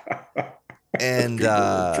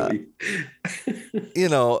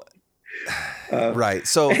right.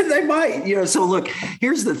 So and they might, so look,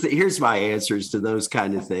 here's my answers to those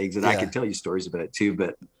kind of things. And I can tell you stories about it too,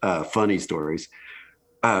 but funny stories.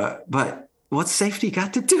 But what's safety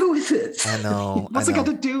got to do with it? I know. What's it got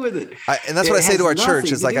to do with it? And that's what I say to our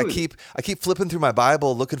church is, like, I keep flipping through my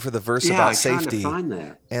Bible looking for the verse about safety. Find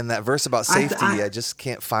that. And that verse about safety, I just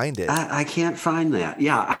can't find it. I can't find that.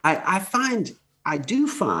 Yeah. I do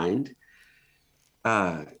find,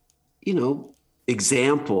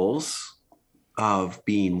 examples of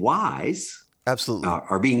being wise. Absolutely.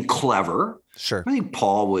 Or being clever. Sure. I think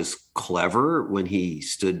Paul was clever when he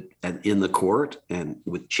stood in the court and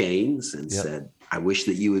with chains and said, I wish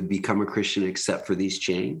that you would become a Christian except for these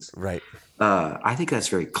chains. Right. I think that's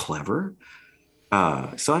very clever.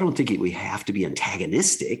 So I don't think we have to be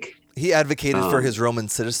antagonistic. He advocated for his Roman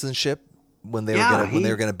citizenship when they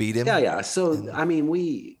were going to beat him. Yeah. So,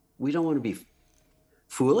 we don't want to be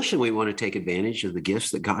foolish, and we want to take advantage of the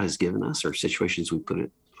gifts that God has given us or situations we put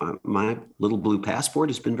it. My little blue passport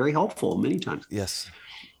has been very helpful many times. Yes.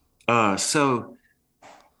 So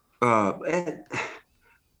And,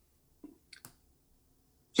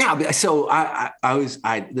 yeah. So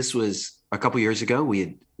this was a couple years ago.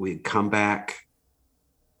 We had come back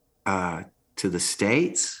to the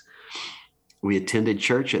States. We attended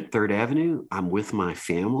church at Third Avenue. I'm with my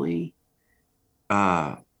family.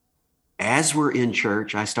 As we're in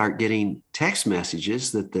church, I start getting text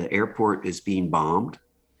messages that the airport is being bombed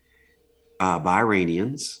by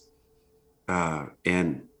Iranians.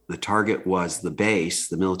 And the target was the base,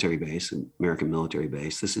 the military base, American military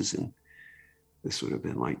base. This would have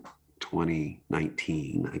been like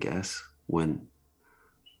 2019, I guess, when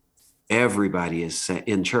everybody is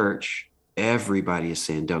in church, everybody is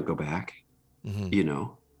saying, don't go back, you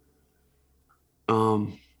know.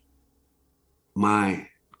 My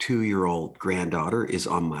 2-year-old granddaughter is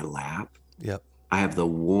on my lap. Yep. I have the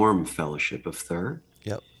warm fellowship of Third.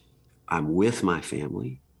 Yep. I'm with my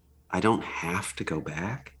family. I don't have to go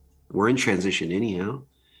back. We're in transition anyhow.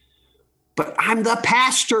 But I'm the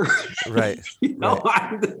pastor. Right. You know,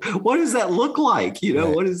 right. What does that look like? You know,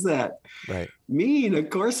 right. What does that right. mean? Of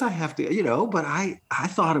course I have to, you know, but I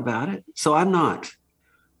thought about it. So I'm not.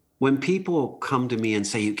 When people come to me and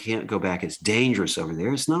say, you can't go back, it's dangerous over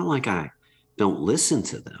there, it's not like I don't listen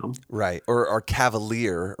to them. Right. Or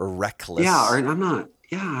cavalier or reckless. Yeah. Or I'm not.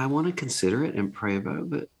 Yeah. I want to consider it and pray about it.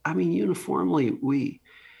 But I mean, uniformly,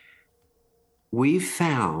 we've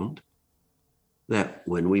found that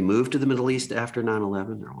when we move to the Middle East after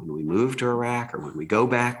 9/11, or when we move to Iraq, or when we go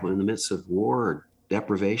back when in the midst of war or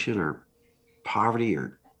deprivation or poverty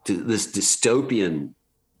or to this dystopian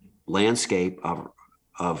landscape of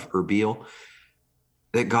Erbil,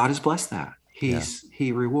 that God has blessed that.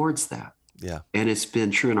 He rewards that. Yeah. And it's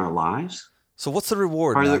been true in our lives. So what's the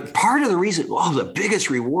reward? Part of the reason, the biggest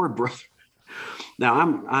reward, brother.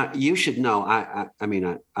 Now, you should know. I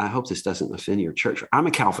mean, I hope this doesn't offend your church. I'm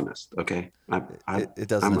a Calvinist. Okay, it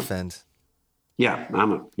doesn't offend. Yeah,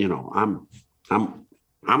 I'm a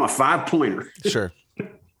 5-pointer. Sure.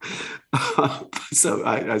 So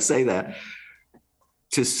I say that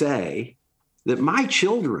to say that my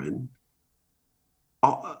children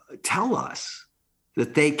tell us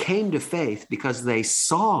that they came to faith because they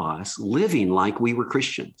saw us living like we were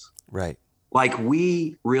Christians. Right. Like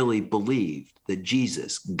we really believed that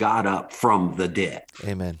Jesus got up from the dead.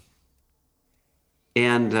 Amen.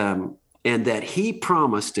 And that he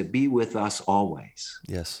promised to be with us always.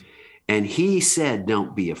 Yes. And he said,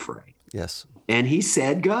 don't be afraid. Yes. And he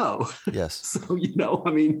said, go. Yes. So,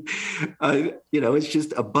 I mean, it's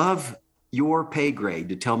just above your pay grade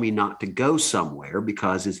to tell me not to go somewhere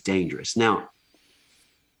because it's dangerous. Now,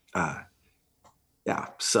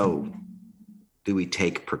 so do we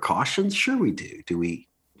take precautions? Sure we do. Do we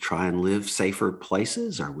try and live safer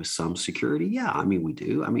places or with some security? Yeah, I mean, we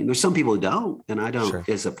do. I mean, there's some people who don't, and I don't, sure.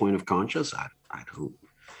 As a point of conscience, I don't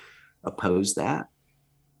oppose that.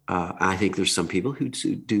 I think there's some people who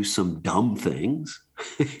do some dumb things.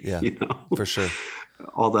 Yeah, for sure.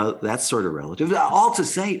 Although that's sort of relative. All to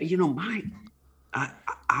say,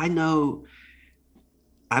 I know,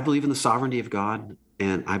 I believe in the sovereignty of God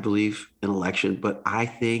and I believe in election, but I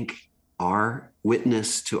think our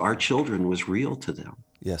witness to our children was real to them.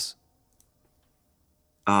 Yes.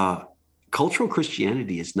 Cultural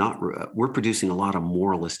Christianity is not, we're producing a lot of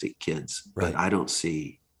moralistic kids, right. But I don't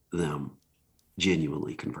see them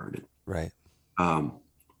genuinely converted. Right.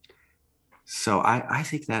 So I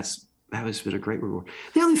think that has been a great reward.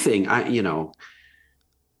 The other thing,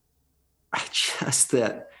 just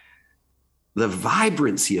that the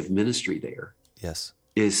vibrancy of ministry there yes.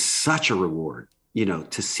 is such a reward,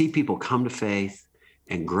 to see people come to faith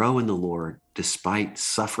and grow in the Lord despite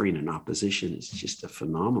suffering and opposition is just a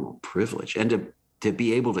phenomenal privilege. And to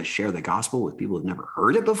be able to share the gospel with people who've never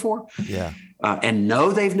heard it before, yeah, and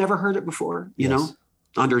know they've never heard it before, yes.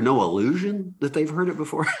 Under no illusion that they've heard it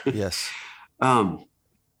before. Yes.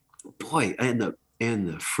 Boy, and the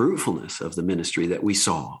fruitfulness of the ministry that we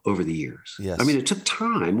saw over the years. Yes. I mean, it took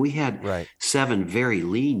time. We had right. 7 very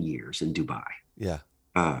lean years in Dubai. Yeah.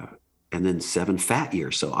 And then 7 fat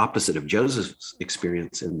years. So opposite of Joseph's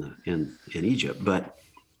experience in Egypt, but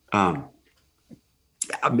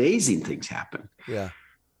amazing things happen. Yeah.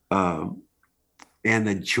 And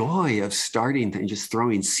the joy of starting and just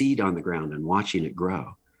throwing seed on the ground and watching it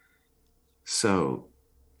grow. So,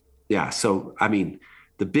 yeah. So, I mean,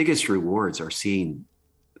 the biggest rewards are seeing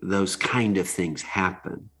those kind of things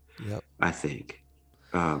happen. Yep. I think.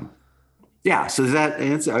 Yeah. So does that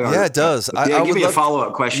answer? Yeah, it does. Give me a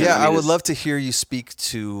follow-up question. Yeah, I would love to hear you speak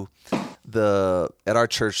to at our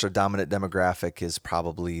church, the dominant demographic is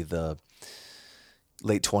probably the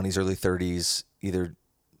late 20s, early 30s, either.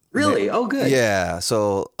 Really? Oh, good. Yeah.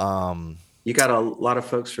 So, You got a lot of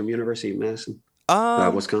folks from University of Madison,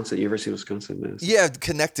 Wisconsin, University of Wisconsin, Madison. Yeah,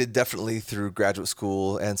 connected definitely through graduate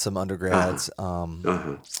school and some undergrads.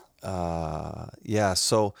 Yeah,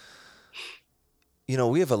 so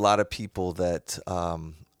we have a lot of people that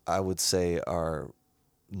I would say are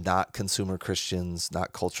not consumer Christians,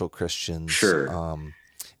 not cultural Christians. Sure.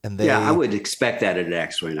 And they, I would expect that at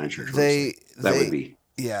Acts 29 Church. Would be.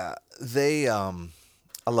 Yeah,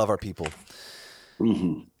 I love our people.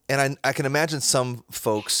 Mm-hmm. And I can imagine some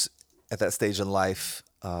folks at that stage in life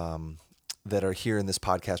that are hearing this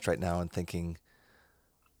podcast right now and thinking,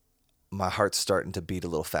 my heart's starting to beat a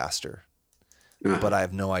little faster, but I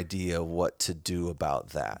have no idea what to do about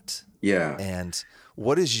that. Yeah. And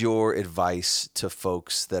what is your advice to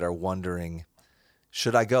folks that are wondering,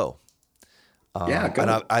 should I go? Go.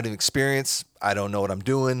 And I didn't experience. I don't know what I'm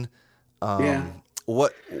doing.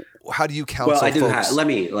 How do you counsel folks? Let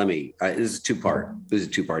me. This is a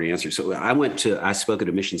two-part answer. So I spoke at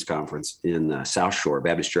a missions conference in South Shore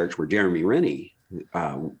Baptist Church where Jeremy Rennie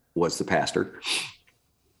was the pastor.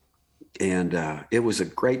 And it was a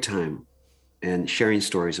great time and sharing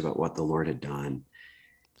stories about what the Lord had done.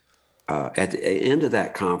 At the end of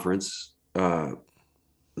that conference, the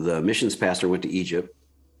missions pastor went to Egypt.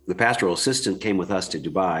 The pastoral assistant came with us to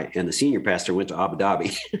Dubai, and the senior pastor went to Abu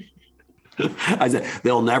Dhabi. I said,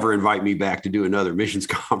 they'll never invite me back to do another missions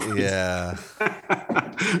conference. Yeah.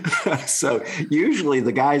 So usually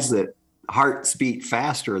the guys that hearts beat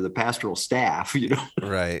faster are the pastoral staff,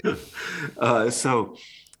 Right. So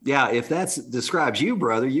yeah, if that describes you,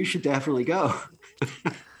 brother, you should definitely go.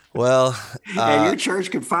 Well, and your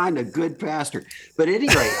church could find a good pastor. But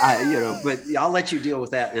anyway, but I'll let you deal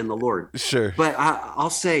with that and the Lord. Sure. But I'll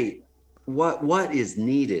say what is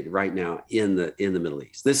needed right now in the Middle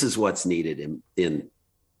East. This is what's needed in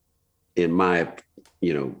my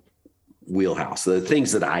wheelhouse. The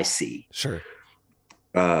things that I see. Sure.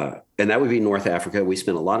 And that would be North Africa. We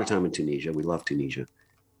spent a lot of time in Tunisia. We love Tunisia.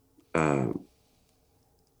 All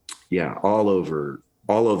over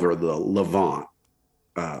the Levant,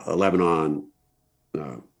 Lebanon,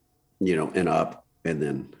 and up, and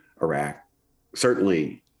then Iraq.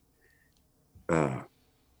 Certainly, the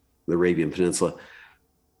Arabian Peninsula.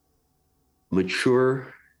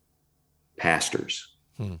 Mature pastors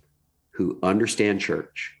who understand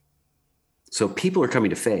church. So people are coming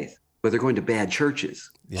to faith, but they're going to bad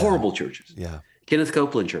churches, horrible churches. Yeah. Kenneth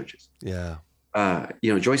Copeland churches. Yeah.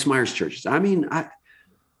 Joyce Meyer's churches. I mean, I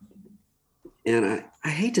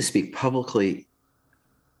hate to speak publicly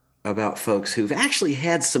about folks who've actually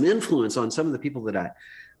had some influence on some of the people that I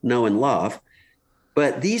know and love,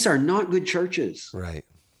 but these are not good churches. Right.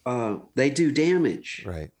 They do damage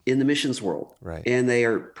in the missions world. Right. And they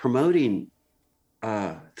are promoting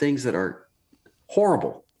things that are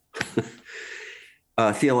horrible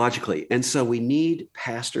theologically. And so we need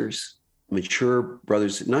pastors, mature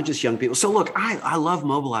brothers, not just young people. So look, I love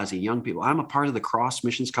mobilizing young people. I'm a part of the Cross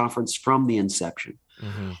Missions Conference from the inception.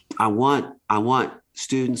 Mm-hmm. I want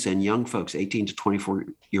students and young folks, 18 to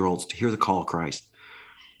 24-year-olds, to hear the call of Christ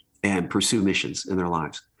and pursue missions in their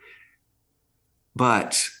lives.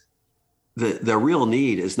 But the real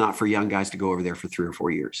need is not for young guys to go over there for 3 or 4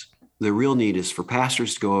 years. The real need is for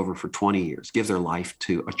pastors to go over for 20 years, give their life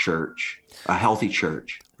to a church, a healthy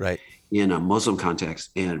church, right, in a Muslim context,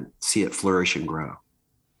 and see it flourish and grow.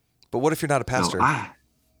 But what if you're not a pastor?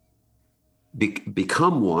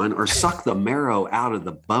 Become one, or suck the marrow out of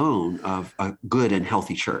the bone of a good and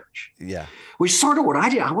healthy church. Yeah. Which is sort of what I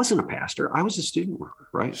did. I wasn't a pastor. I was a student worker,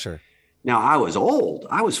 right? Sure. Now, I was old.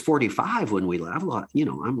 I was 45 when we left.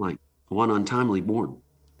 I'm like one untimely born.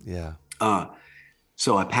 Yeah.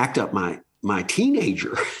 So I packed up my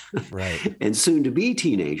teenager right. and soon to be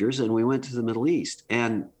teenagers, and we went to the Middle East.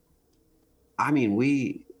 And I mean,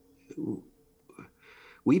 we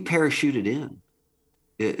parachuted in.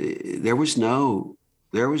 There was no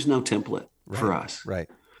template for us. Right.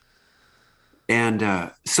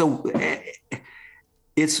 And so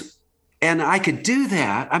and I could do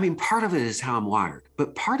that. I mean, part of it is how I'm wired,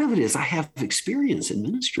 but part of it is I have experience in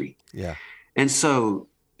ministry. Yeah. And so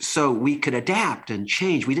we could adapt and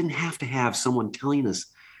change. We didn't have to have someone telling us,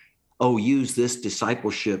 oh, use this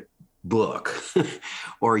discipleship book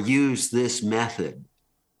or use this method.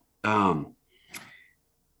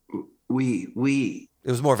 It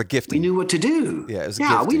was more of a gifting. We knew what to do.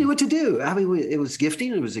 Yeah, we knew what to do. I mean, it was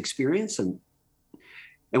gifting. It was experience. And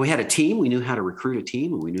we had a team. We knew how to recruit a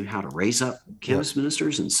team, and we knew how to raise up campus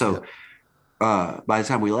ministers. And so by the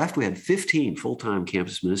time we left, we had 15 full-time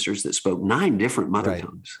campus ministers that spoke 9 different mother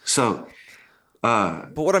tongues. So,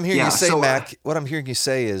 but what I'm hearing you say, Mac, what I'm hearing you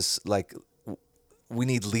say is, like, we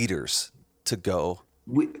need leaders to go.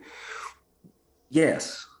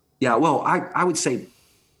 Yes. Yeah. Well, I would say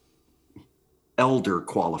elder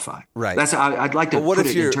qualified. Right. I'd like to But what put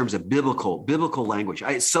if it you're- in terms of biblical language.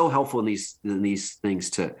 It's so helpful in these things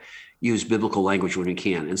to use biblical language when we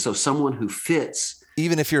can. And so someone who fits,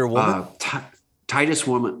 even if you're a woman, Titus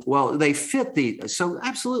woman, well, they fit so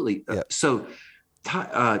absolutely. Yep. So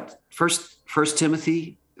First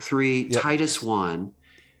Timothy 3, Yep. Titus 1,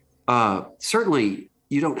 certainly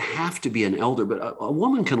you don't have to be an elder, but a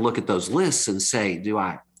woman can look at those lists and say, do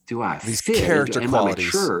I these fit? character Am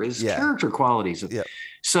qualities. I mature? Is character qualities. Yep.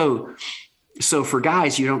 So for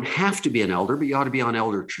guys, you don't have to be an elder, but you ought to be on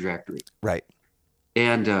elder trajectory. Right.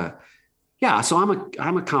 And so I'm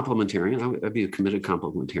a complementarian. I'd be a committed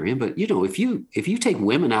complementarian. But if you take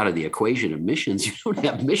women out of the equation of missions, you don't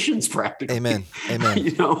have missions practically. Amen.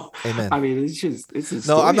 Amen. I mean, it's just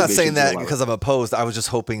no. I'm not saying that because I'm opposed. I was just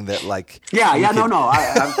hoping that No.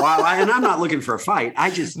 And I'm not looking for a fight. I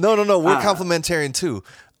just no. We're complementarian too.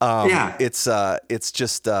 It's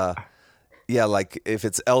just like if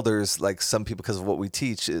it's elders, like some people, because of what we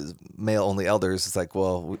teach is male only elders. It's like,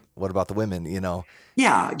 well, what about the women?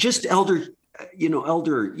 Yeah, just elder,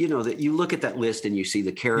 that you look at that list and you see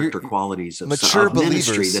the character qualities of mature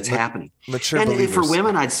ministry that's happening. Mature and believers. For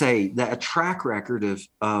women, I'd say that a track record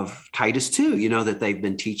of Titus 2, that they've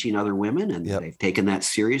been teaching other women and they've taken that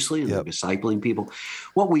seriously and they're discipling people.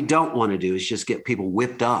 What we don't want to do is just get people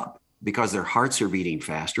whipped up because their hearts are beating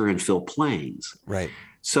faster and fill planes. Right.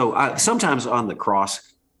 So sometimes on the cross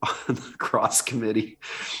committee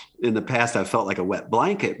in the past, I felt like a wet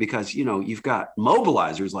blanket because, you've got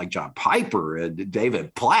mobilizers like John Piper and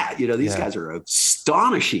David Platt. These guys are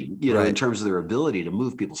astonishing, in terms of their ability to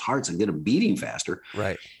move people's hearts and get them beating faster.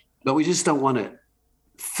 Right. But we just don't want to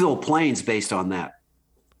fill planes based on that,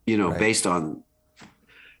 based on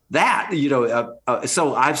that,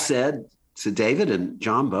 so I've said to David and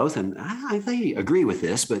John both, and they agree with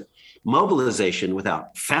this, but mobilization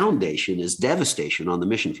without foundation is devastation on the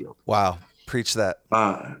mission field. Wow. Preach that.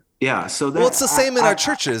 So that, well, it's the same in our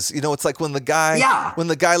churches. It's like when the guy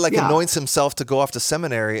anoints himself to go off to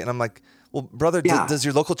seminary, and I'm like, well, brother, does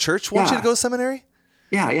your local church want you to go to seminary?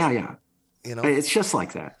 Yeah. It's just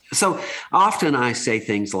like that. So often I say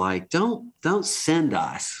things like, don't send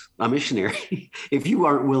us a missionary if you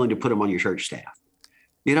aren't willing to put them on your church staff.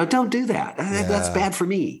 Don't do that. That's bad for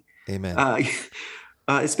me. Amen.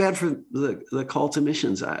 It's bad for the call to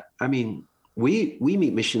missions. I mean, we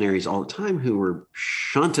meet missionaries all the time who were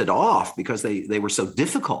shunted off because they were so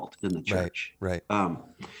difficult in the church. Right.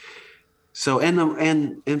 So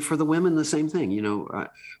and for the women, the same thing.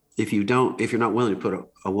 If you're not willing to put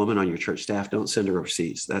a woman on your church staff, don't send her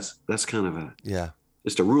overseas. That's kind of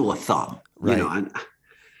just a rule of thumb. Right.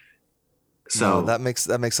 So that makes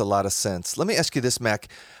a lot of sense. Let me ask you this, Mac.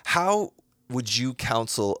 How would you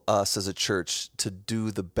counsel us as a church to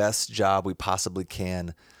do the best job we possibly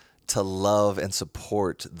can to love and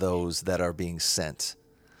support those that are being sent?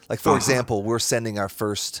 Like, for example, we're sending our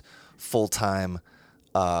first full-time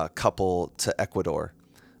couple to Ecuador.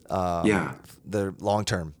 They're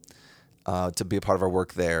long-term to be a part of our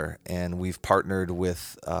work there. And we've partnered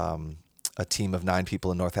with a team of 9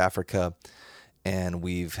 people in North Africa. And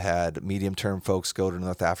we've had medium-term folks go to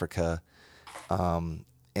North Africa.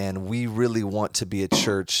 And we really want to be a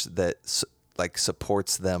church that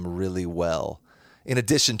supports them really well, in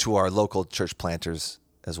addition to our local church planters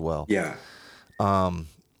as well. Yeah.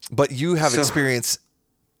 But you have experience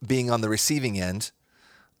being on the receiving end.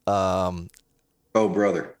 Oh,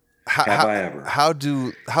 brother. Have I ever? How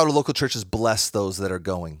do local churches bless those that are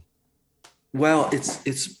going? Well,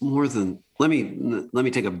 it's more than, let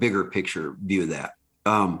me take a bigger picture view of that.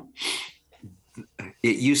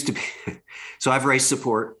 It used to be, so I've raised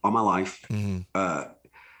support all my life. Mm-hmm.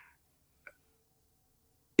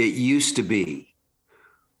 It used to be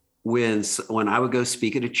when I would go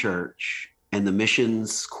speak at a church and the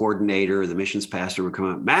missions coordinator, the missions pastor would come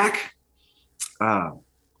up, Mac,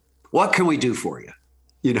 what can we do for you?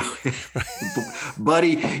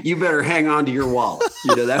 Buddy, you better hang on to your wallet.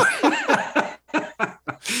 That.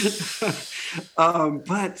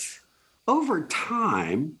 But over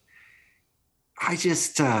time, I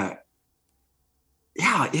just,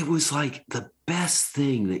 it was like the best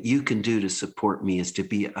thing that you can do to support me is to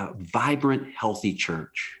be a vibrant, healthy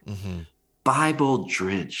church, mm-hmm.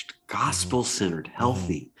 Bible-drenched, gospel-centered,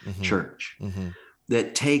 healthy mm-hmm. church mm-hmm.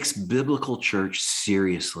 that takes biblical church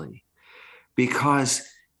seriously, because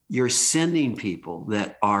you're sending people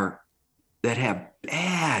that have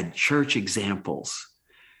bad church examples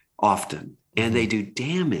often, and mm-hmm. they do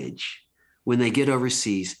damage when they get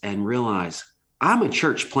overseas and realize, I'm a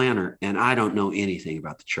church planner and I don't know anything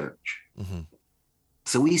about the church. Mm-hmm.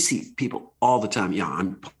 So we see people all the time. Yeah,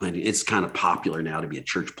 I'm planting. It's kind of popular now to be a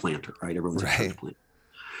church planter, right? Everyone's a church planter.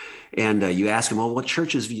 And you ask them, well, what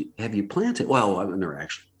churches have you planted? Well, I've never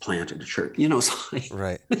actually planted a church. It's like,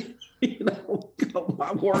 right. Oh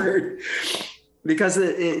my word. Because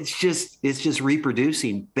it's just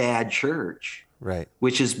reproducing bad church, right?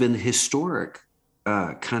 Which has been historic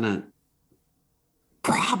kind of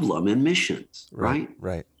problem in missions, right?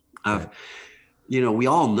 Right. We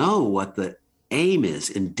all know what the aim is: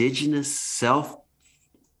 indigenous,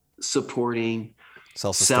 self-supporting,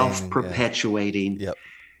 self-perpetuating,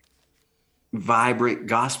 vibrant,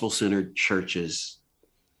 gospel-centered churches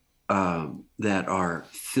that are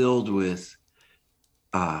filled with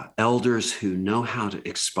elders who know how to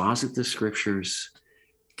exposit the scriptures,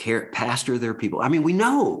 pastor their people. I mean, we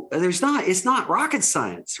know it's not rocket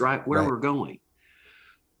science, right? Where we're going.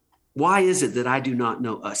 Why is it that I do not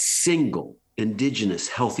know a single indigenous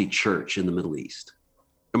healthy church in the Middle East?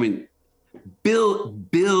 I mean,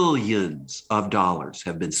 billions of dollars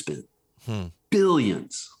have been spent.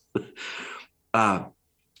 Billions.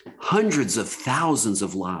 Hundreds of thousands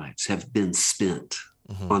of lives have been spent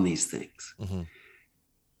on these things.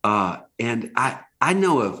 And I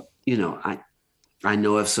know of, I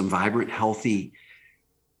know of some vibrant, healthy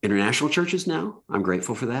international churches now. I'm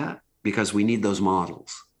grateful for that because we need those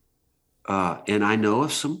models. And I know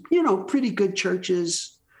of some, pretty good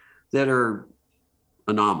churches that are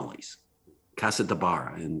anomalies. Casa de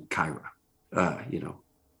Barra in Cairo.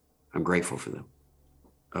 I'm grateful for them.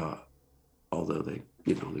 Although they,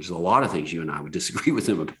 there's a lot of things you and I would disagree with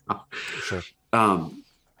them about. Sure.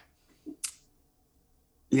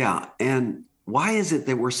 Yeah. And why is it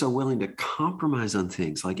that we're so willing to compromise on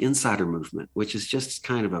things like Insider Movement, which is just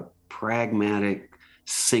kind of a pragmatic,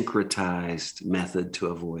 syncretized method to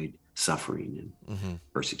avoid suffering and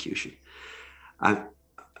persecution?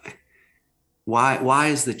 Why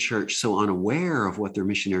is the church so unaware of what their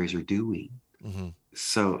missionaries are doing?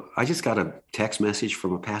 So I just got a text message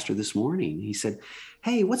from a pastor this morning. He said,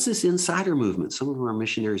 "Hey, what's this Insider Movement? Some of our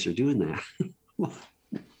missionaries are doing that."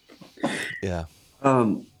 Yeah.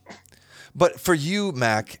 But for you,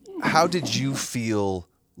 Mac, how did you feel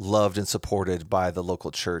loved and supported by the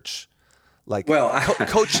local church? Like, well,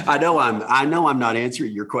 Coach, I know I'm not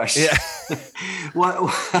answering your question. Yeah.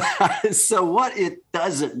 So what it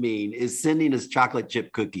doesn't mean is sending us chocolate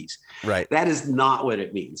chip cookies. Right. That is not what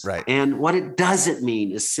it means. Right. And what it doesn't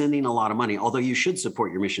mean is sending a lot of money, although you should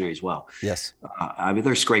support your missionaries well. Yes.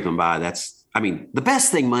 They're scraping by. The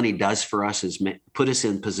best thing money does for us is put us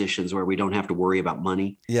in positions where we don't have to worry about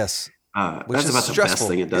money. Yes. That's about stressful. The best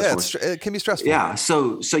thing it does for us. It can be stressful. Yeah.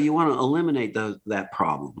 So you want to eliminate that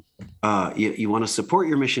problem. You want to support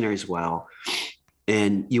your missionaries well,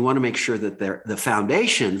 and you want to make sure that the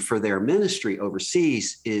foundation for their ministry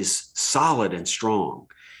overseas is solid and strong,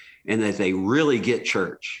 and that they really get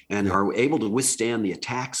church and are able to withstand the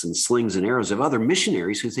attacks and slings and arrows of other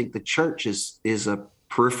missionaries who think the church is a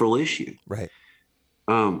peripheral issue. Right.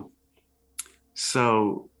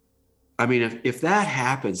 So, if that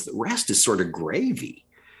happens, the rest is sort of gravy.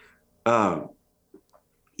 And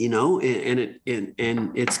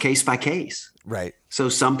it's case by case. Right. So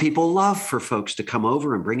some people love for folks to come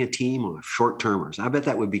over and bring a team of short-termers. I bet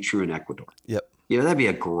that would be true in Ecuador. Yep. That'd be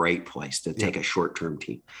a great place to take a short-term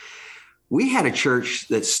team. We had a church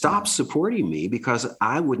that stopped supporting me because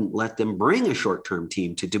I wouldn't let them bring a short-term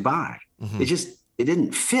team to Dubai. It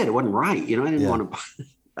didn't fit. It wasn't right.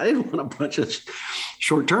 I didn't want a bunch of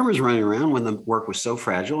short-termers running around when the work was so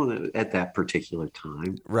fragile at that particular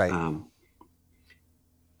time. Right.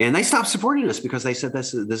 And they stopped supporting us because they said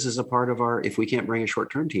this is a part of if we can't bring a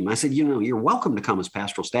short-term team. I said, you're welcome to come as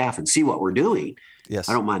pastoral staff and see what we're doing. Yes.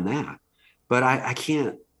 I don't mind that. But I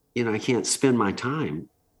can't spend my time,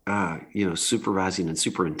 supervising and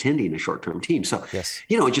superintending a short-term team. So,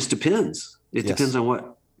 it just depends. It depends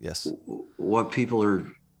on what people are,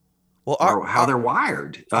 how they're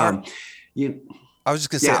wired. I was just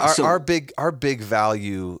gonna say our big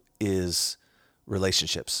value is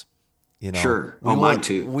relationships. Sure. Mine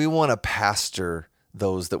too. We want to pastor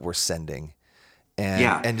those that we're sending,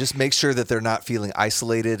 and just make sure that they're not feeling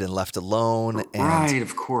isolated and left alone. Right,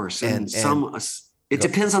 of course. And it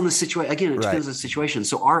depends on the situation. Again, it depends on the situation.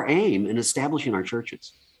 So our aim in establishing our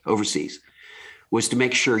churches overseas was to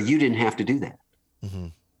make sure you didn't have to do that. Mm-hmm.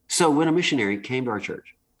 So when a missionary came to our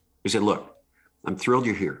church, he said, "Look, I'm thrilled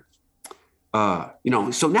you're here.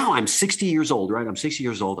 So now I'm 60 years old, right? I'm 60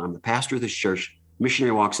 years old. I'm the pastor of this church.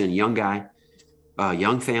 Missionary walks in, young guy,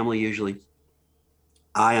 young family usually.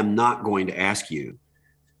 I am not going to ask you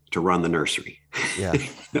to run the nursery. Yeah.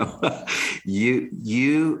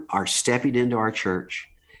 You are stepping into our church,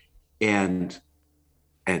 and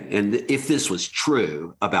and if this was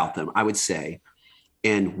true about them, I would say,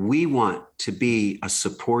 and we want to be a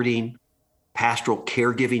supporting pastoral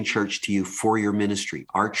caregiving church to you for your ministry.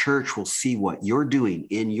 Our church will see what you're doing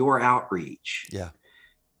in your outreach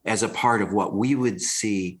as a part of what we would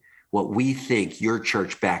see, what we think your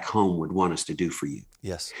church back home would want us to do for you.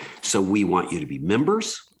 Yes. So we want you to be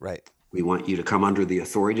members. Right. We want you to come under the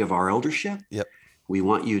authority of our eldership. Yep. We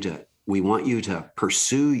want you to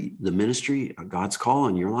pursue the ministry, God's call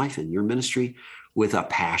in your life and your ministry with a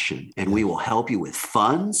passion. And we will help you with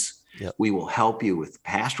funds. Yep. We will help you with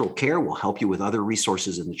pastoral care. We'll help you with other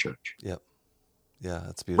resources in the church. Yep. Yeah,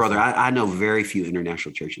 that's beautiful. Brother, I know very few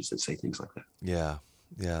international churches that say things like that. Yeah.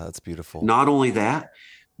 Yeah, that's beautiful. Not only that,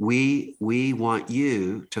 we want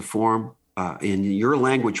you to form, in your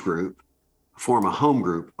language group, form a home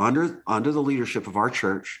group under the leadership of our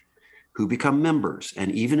church who become members.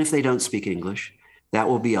 And even if they don't speak English, that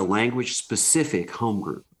will be a language-specific home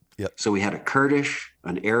group. Yep. So we had a Kurdish,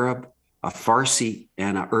 an Arab, a Farsi,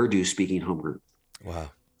 and a Urdu speaking home group.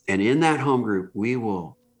 Wow. And in that home group, we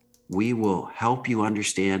will help you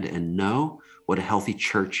understand and know what a healthy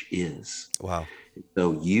church is. Wow.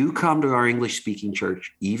 So you come to our English speaking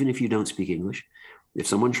church, even if you don't speak English. If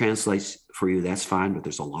someone translates for you, that's fine, but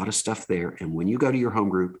there's a lot of stuff there. And when you go to your home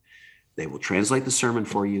group, they will translate the sermon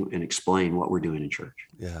for you and explain what we're doing in church.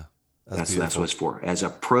 Yeah. That's what it's for. As a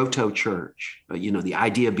proto church, the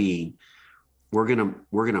idea being we're going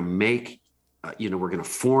to make, we're going to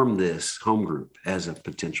form this home group as a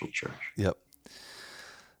potential church. Yep.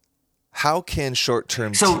 How can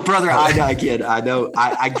short-term? So, brother, I know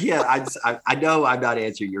I'm not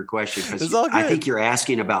answering your question because I think you're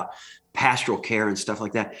asking about pastoral care and stuff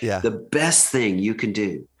like that. Yeah. The best thing you can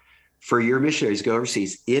do for your missionaries to go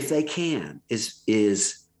overseas, if they can,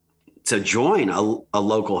 is to join a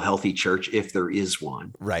local healthy church if there is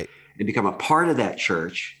one, right, and become a part of that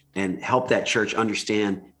church and help that church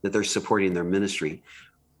understand that they're supporting their ministry.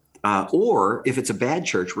 Or if it's a bad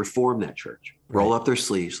church, reform that church, roll up their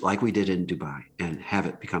sleeves like we did in Dubai and have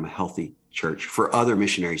it become a healthy church for other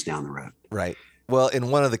missionaries down the road. Right. Well, in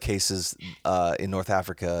one of the cases in North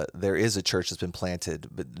Africa, there is a church that's been planted,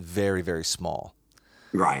 but very, very small.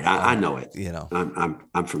 Right. I know it.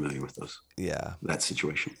 I'm familiar with those. Yeah. That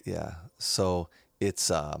situation. Yeah. So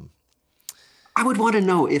it's, I would want to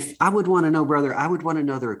know, brother, I would want to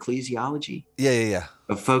know their ecclesiology. Yeah.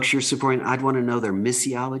 Of folks you're supporting. I'd want to know their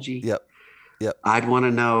missiology. Yep. I'd want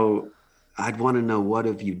to know what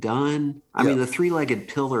have you done? I mean, the three-legged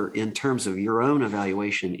pillar in terms of your own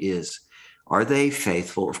evaluation is, are they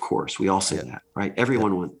faithful? Of course, we all say that, right?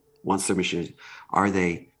 Everyone wants their missionaries. Are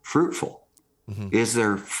they fruitful? Mm-hmm. Is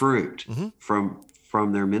there fruit from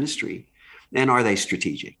their ministry? And are they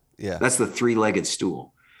strategic? Yeah. That's the three-legged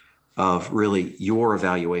stool of really your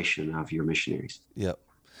evaluation of your missionaries. Yep.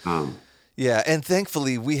 Yeah, and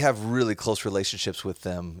thankfully we have really close relationships with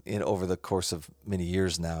them over the course of many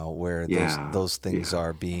years now, where those things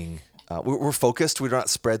are being. We're focused. We're not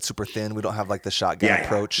spread super thin. We don't have like the shotgun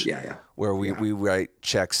approach, where we write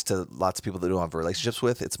checks to lots of people that we don't have relationships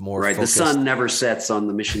with. It's more focused. The sun never sets on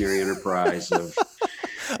the missionary enterprise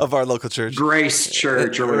of our local church, Grace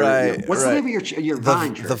Church, or whatever. Right, What's the name of your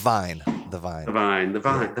Vine church? The Vine. The Vine.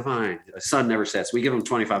 The sun never sets. We give them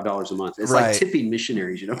 $25 a month. It's like tipping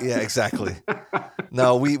missionaries, Yeah, exactly.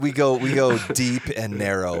 No, we go deep and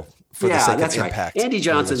narrow for the sake of impact. Andy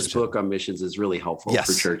Johnson's book on missions is really helpful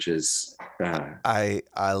for churches. I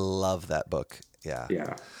love that book. Yeah.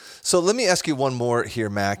 Yeah. So let me ask you one more here,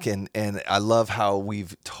 Mac, and I love how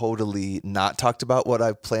we've totally not talked about what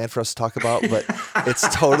I've planned for us to talk about, but it's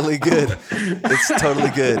totally good. It's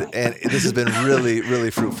totally good, and this has been really, really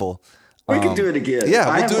fruitful. We can do it again.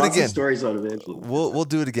 Yeah, we'll do it again. Of stories on eventually. We'll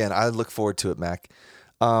do it again. I look forward to it, Mac.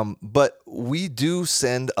 But we do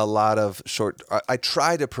send a lot of short. We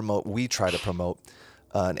try to promote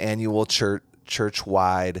an annual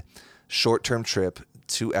church-wide short-term trip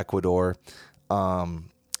to Ecuador.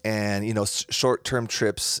 And short-term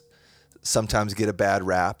trips sometimes get a bad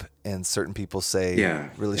rap, and certain people say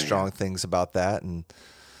really strong things about that, and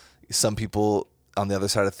some people on the other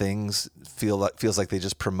side of things feels like they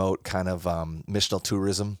just promote kind of missional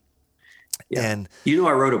tourism. Yeah. And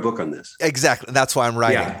I wrote a book on this. Exactly. That's why I'm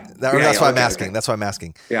writing. That's why I'm asking. Okay. That's why I'm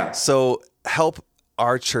asking. Yeah. So help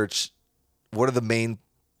our church. What are the main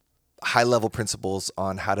high-level principles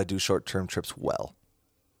on how to do short-term trips well?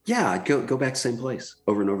 Yeah, go back same place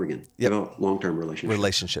over and over again. Develop long-term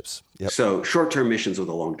relationships. Yep. So short-term missions with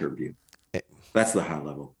a long-term view. That's the high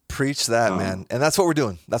level. Preach that, man. And that's what we're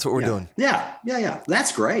doing. That's what we're doing. Yeah.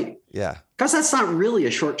 That's great. Yeah. Because that's not really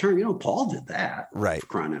a short term. Paul did that. Right. For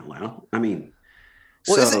crying out loud. I mean,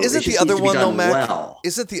 Well, So isn't it just the other needs to be one though, done Mac? well.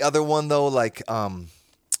 Isn't the other one though like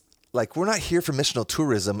we're not here for missional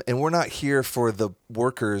tourism, and we're not here for the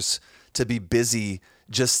workers to be busy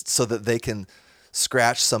just so that they can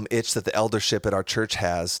scratch some itch that the eldership at our church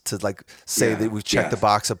has to like say that we've checked the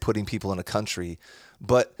box of putting people in a country.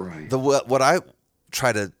 But what I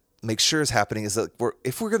try to make sure is happening is that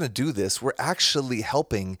if we're going to do this, we're actually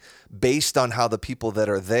helping based on how the people that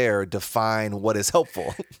are there define what is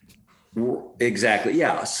helpful. Exactly.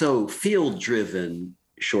 Yeah. So field-driven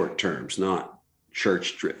short terms, not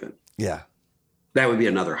church-driven. Yeah. That would be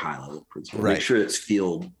another high-level principle. Right. Make sure it's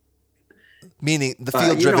field. Meaning the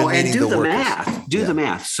field-driven, meaning and do the workers. math. Do the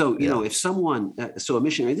math. So, if someone, so a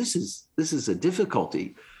missionary, this is a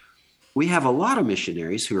difficulty. We have a lot of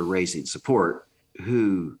missionaries who are raising support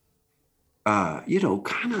who,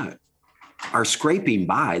 kind of are scraping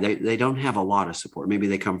by. They don't have a lot of support. Maybe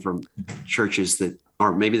they come from churches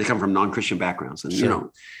or maybe they come from non-Christian backgrounds and,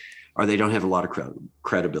 or they don't have a lot of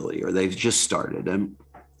credibility, or they've just started.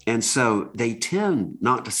 And so they tend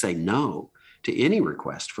not to say no to any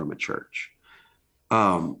request from a church.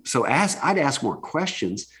 So I'd ask more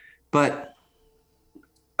questions, but,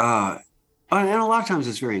 and a lot of times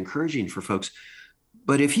it's very encouraging for folks,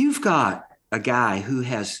 but if you've got a guy who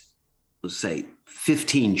has, let's say,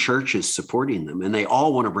 15 churches supporting them and they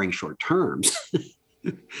all want to bring short terms,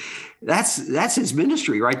 that's his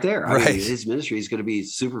ministry right there. I mean, his ministry is going to be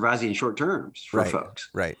supervising short terms for folks.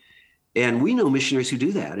 Right. And we know missionaries who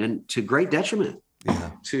do that, and to great detriment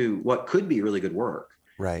to what could be really good work.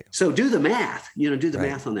 Right. So do the math, do the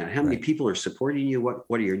math on that. How many people are supporting you? What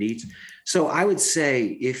are your needs? So I would say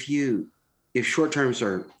if short terms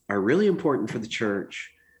are really important for the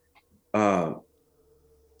church, I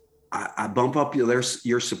bump up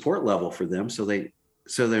your support level for them so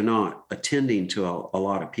they're not attending to a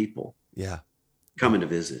lot of people. Yeah. Coming to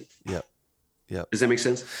visit. Yep. Yep. Does that make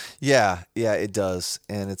sense? Yeah, it does.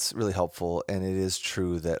 And it's really helpful. And it is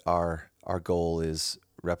true that our goal is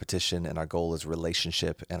repetition, and our goal is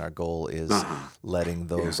relationship, and our goal is letting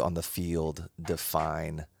those on the field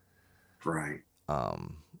define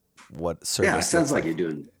what service. Yeah, it sounds like you're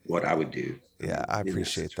doing what I would do. Yeah, I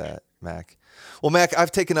appreciate that, Mac. Well, Mac,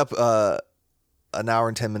 I've taken up an hour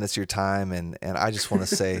and 10 minutes of your time, and I just want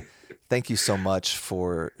to say thank you so much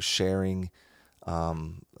for sharing a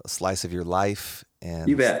slice of your life and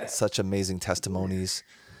you bet. Such amazing testimonies.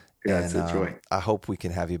 Yeah, it's a joy. I hope we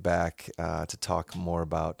can have you back to talk more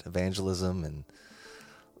about evangelism and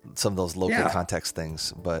some of those local context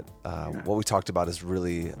things. But what we talked about is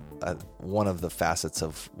really one of the facets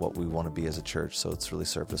of what we want to be as a church. So it's really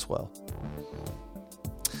served us well.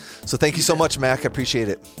 So thank you so much, Mac. I appreciate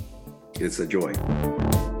it. It's a joy.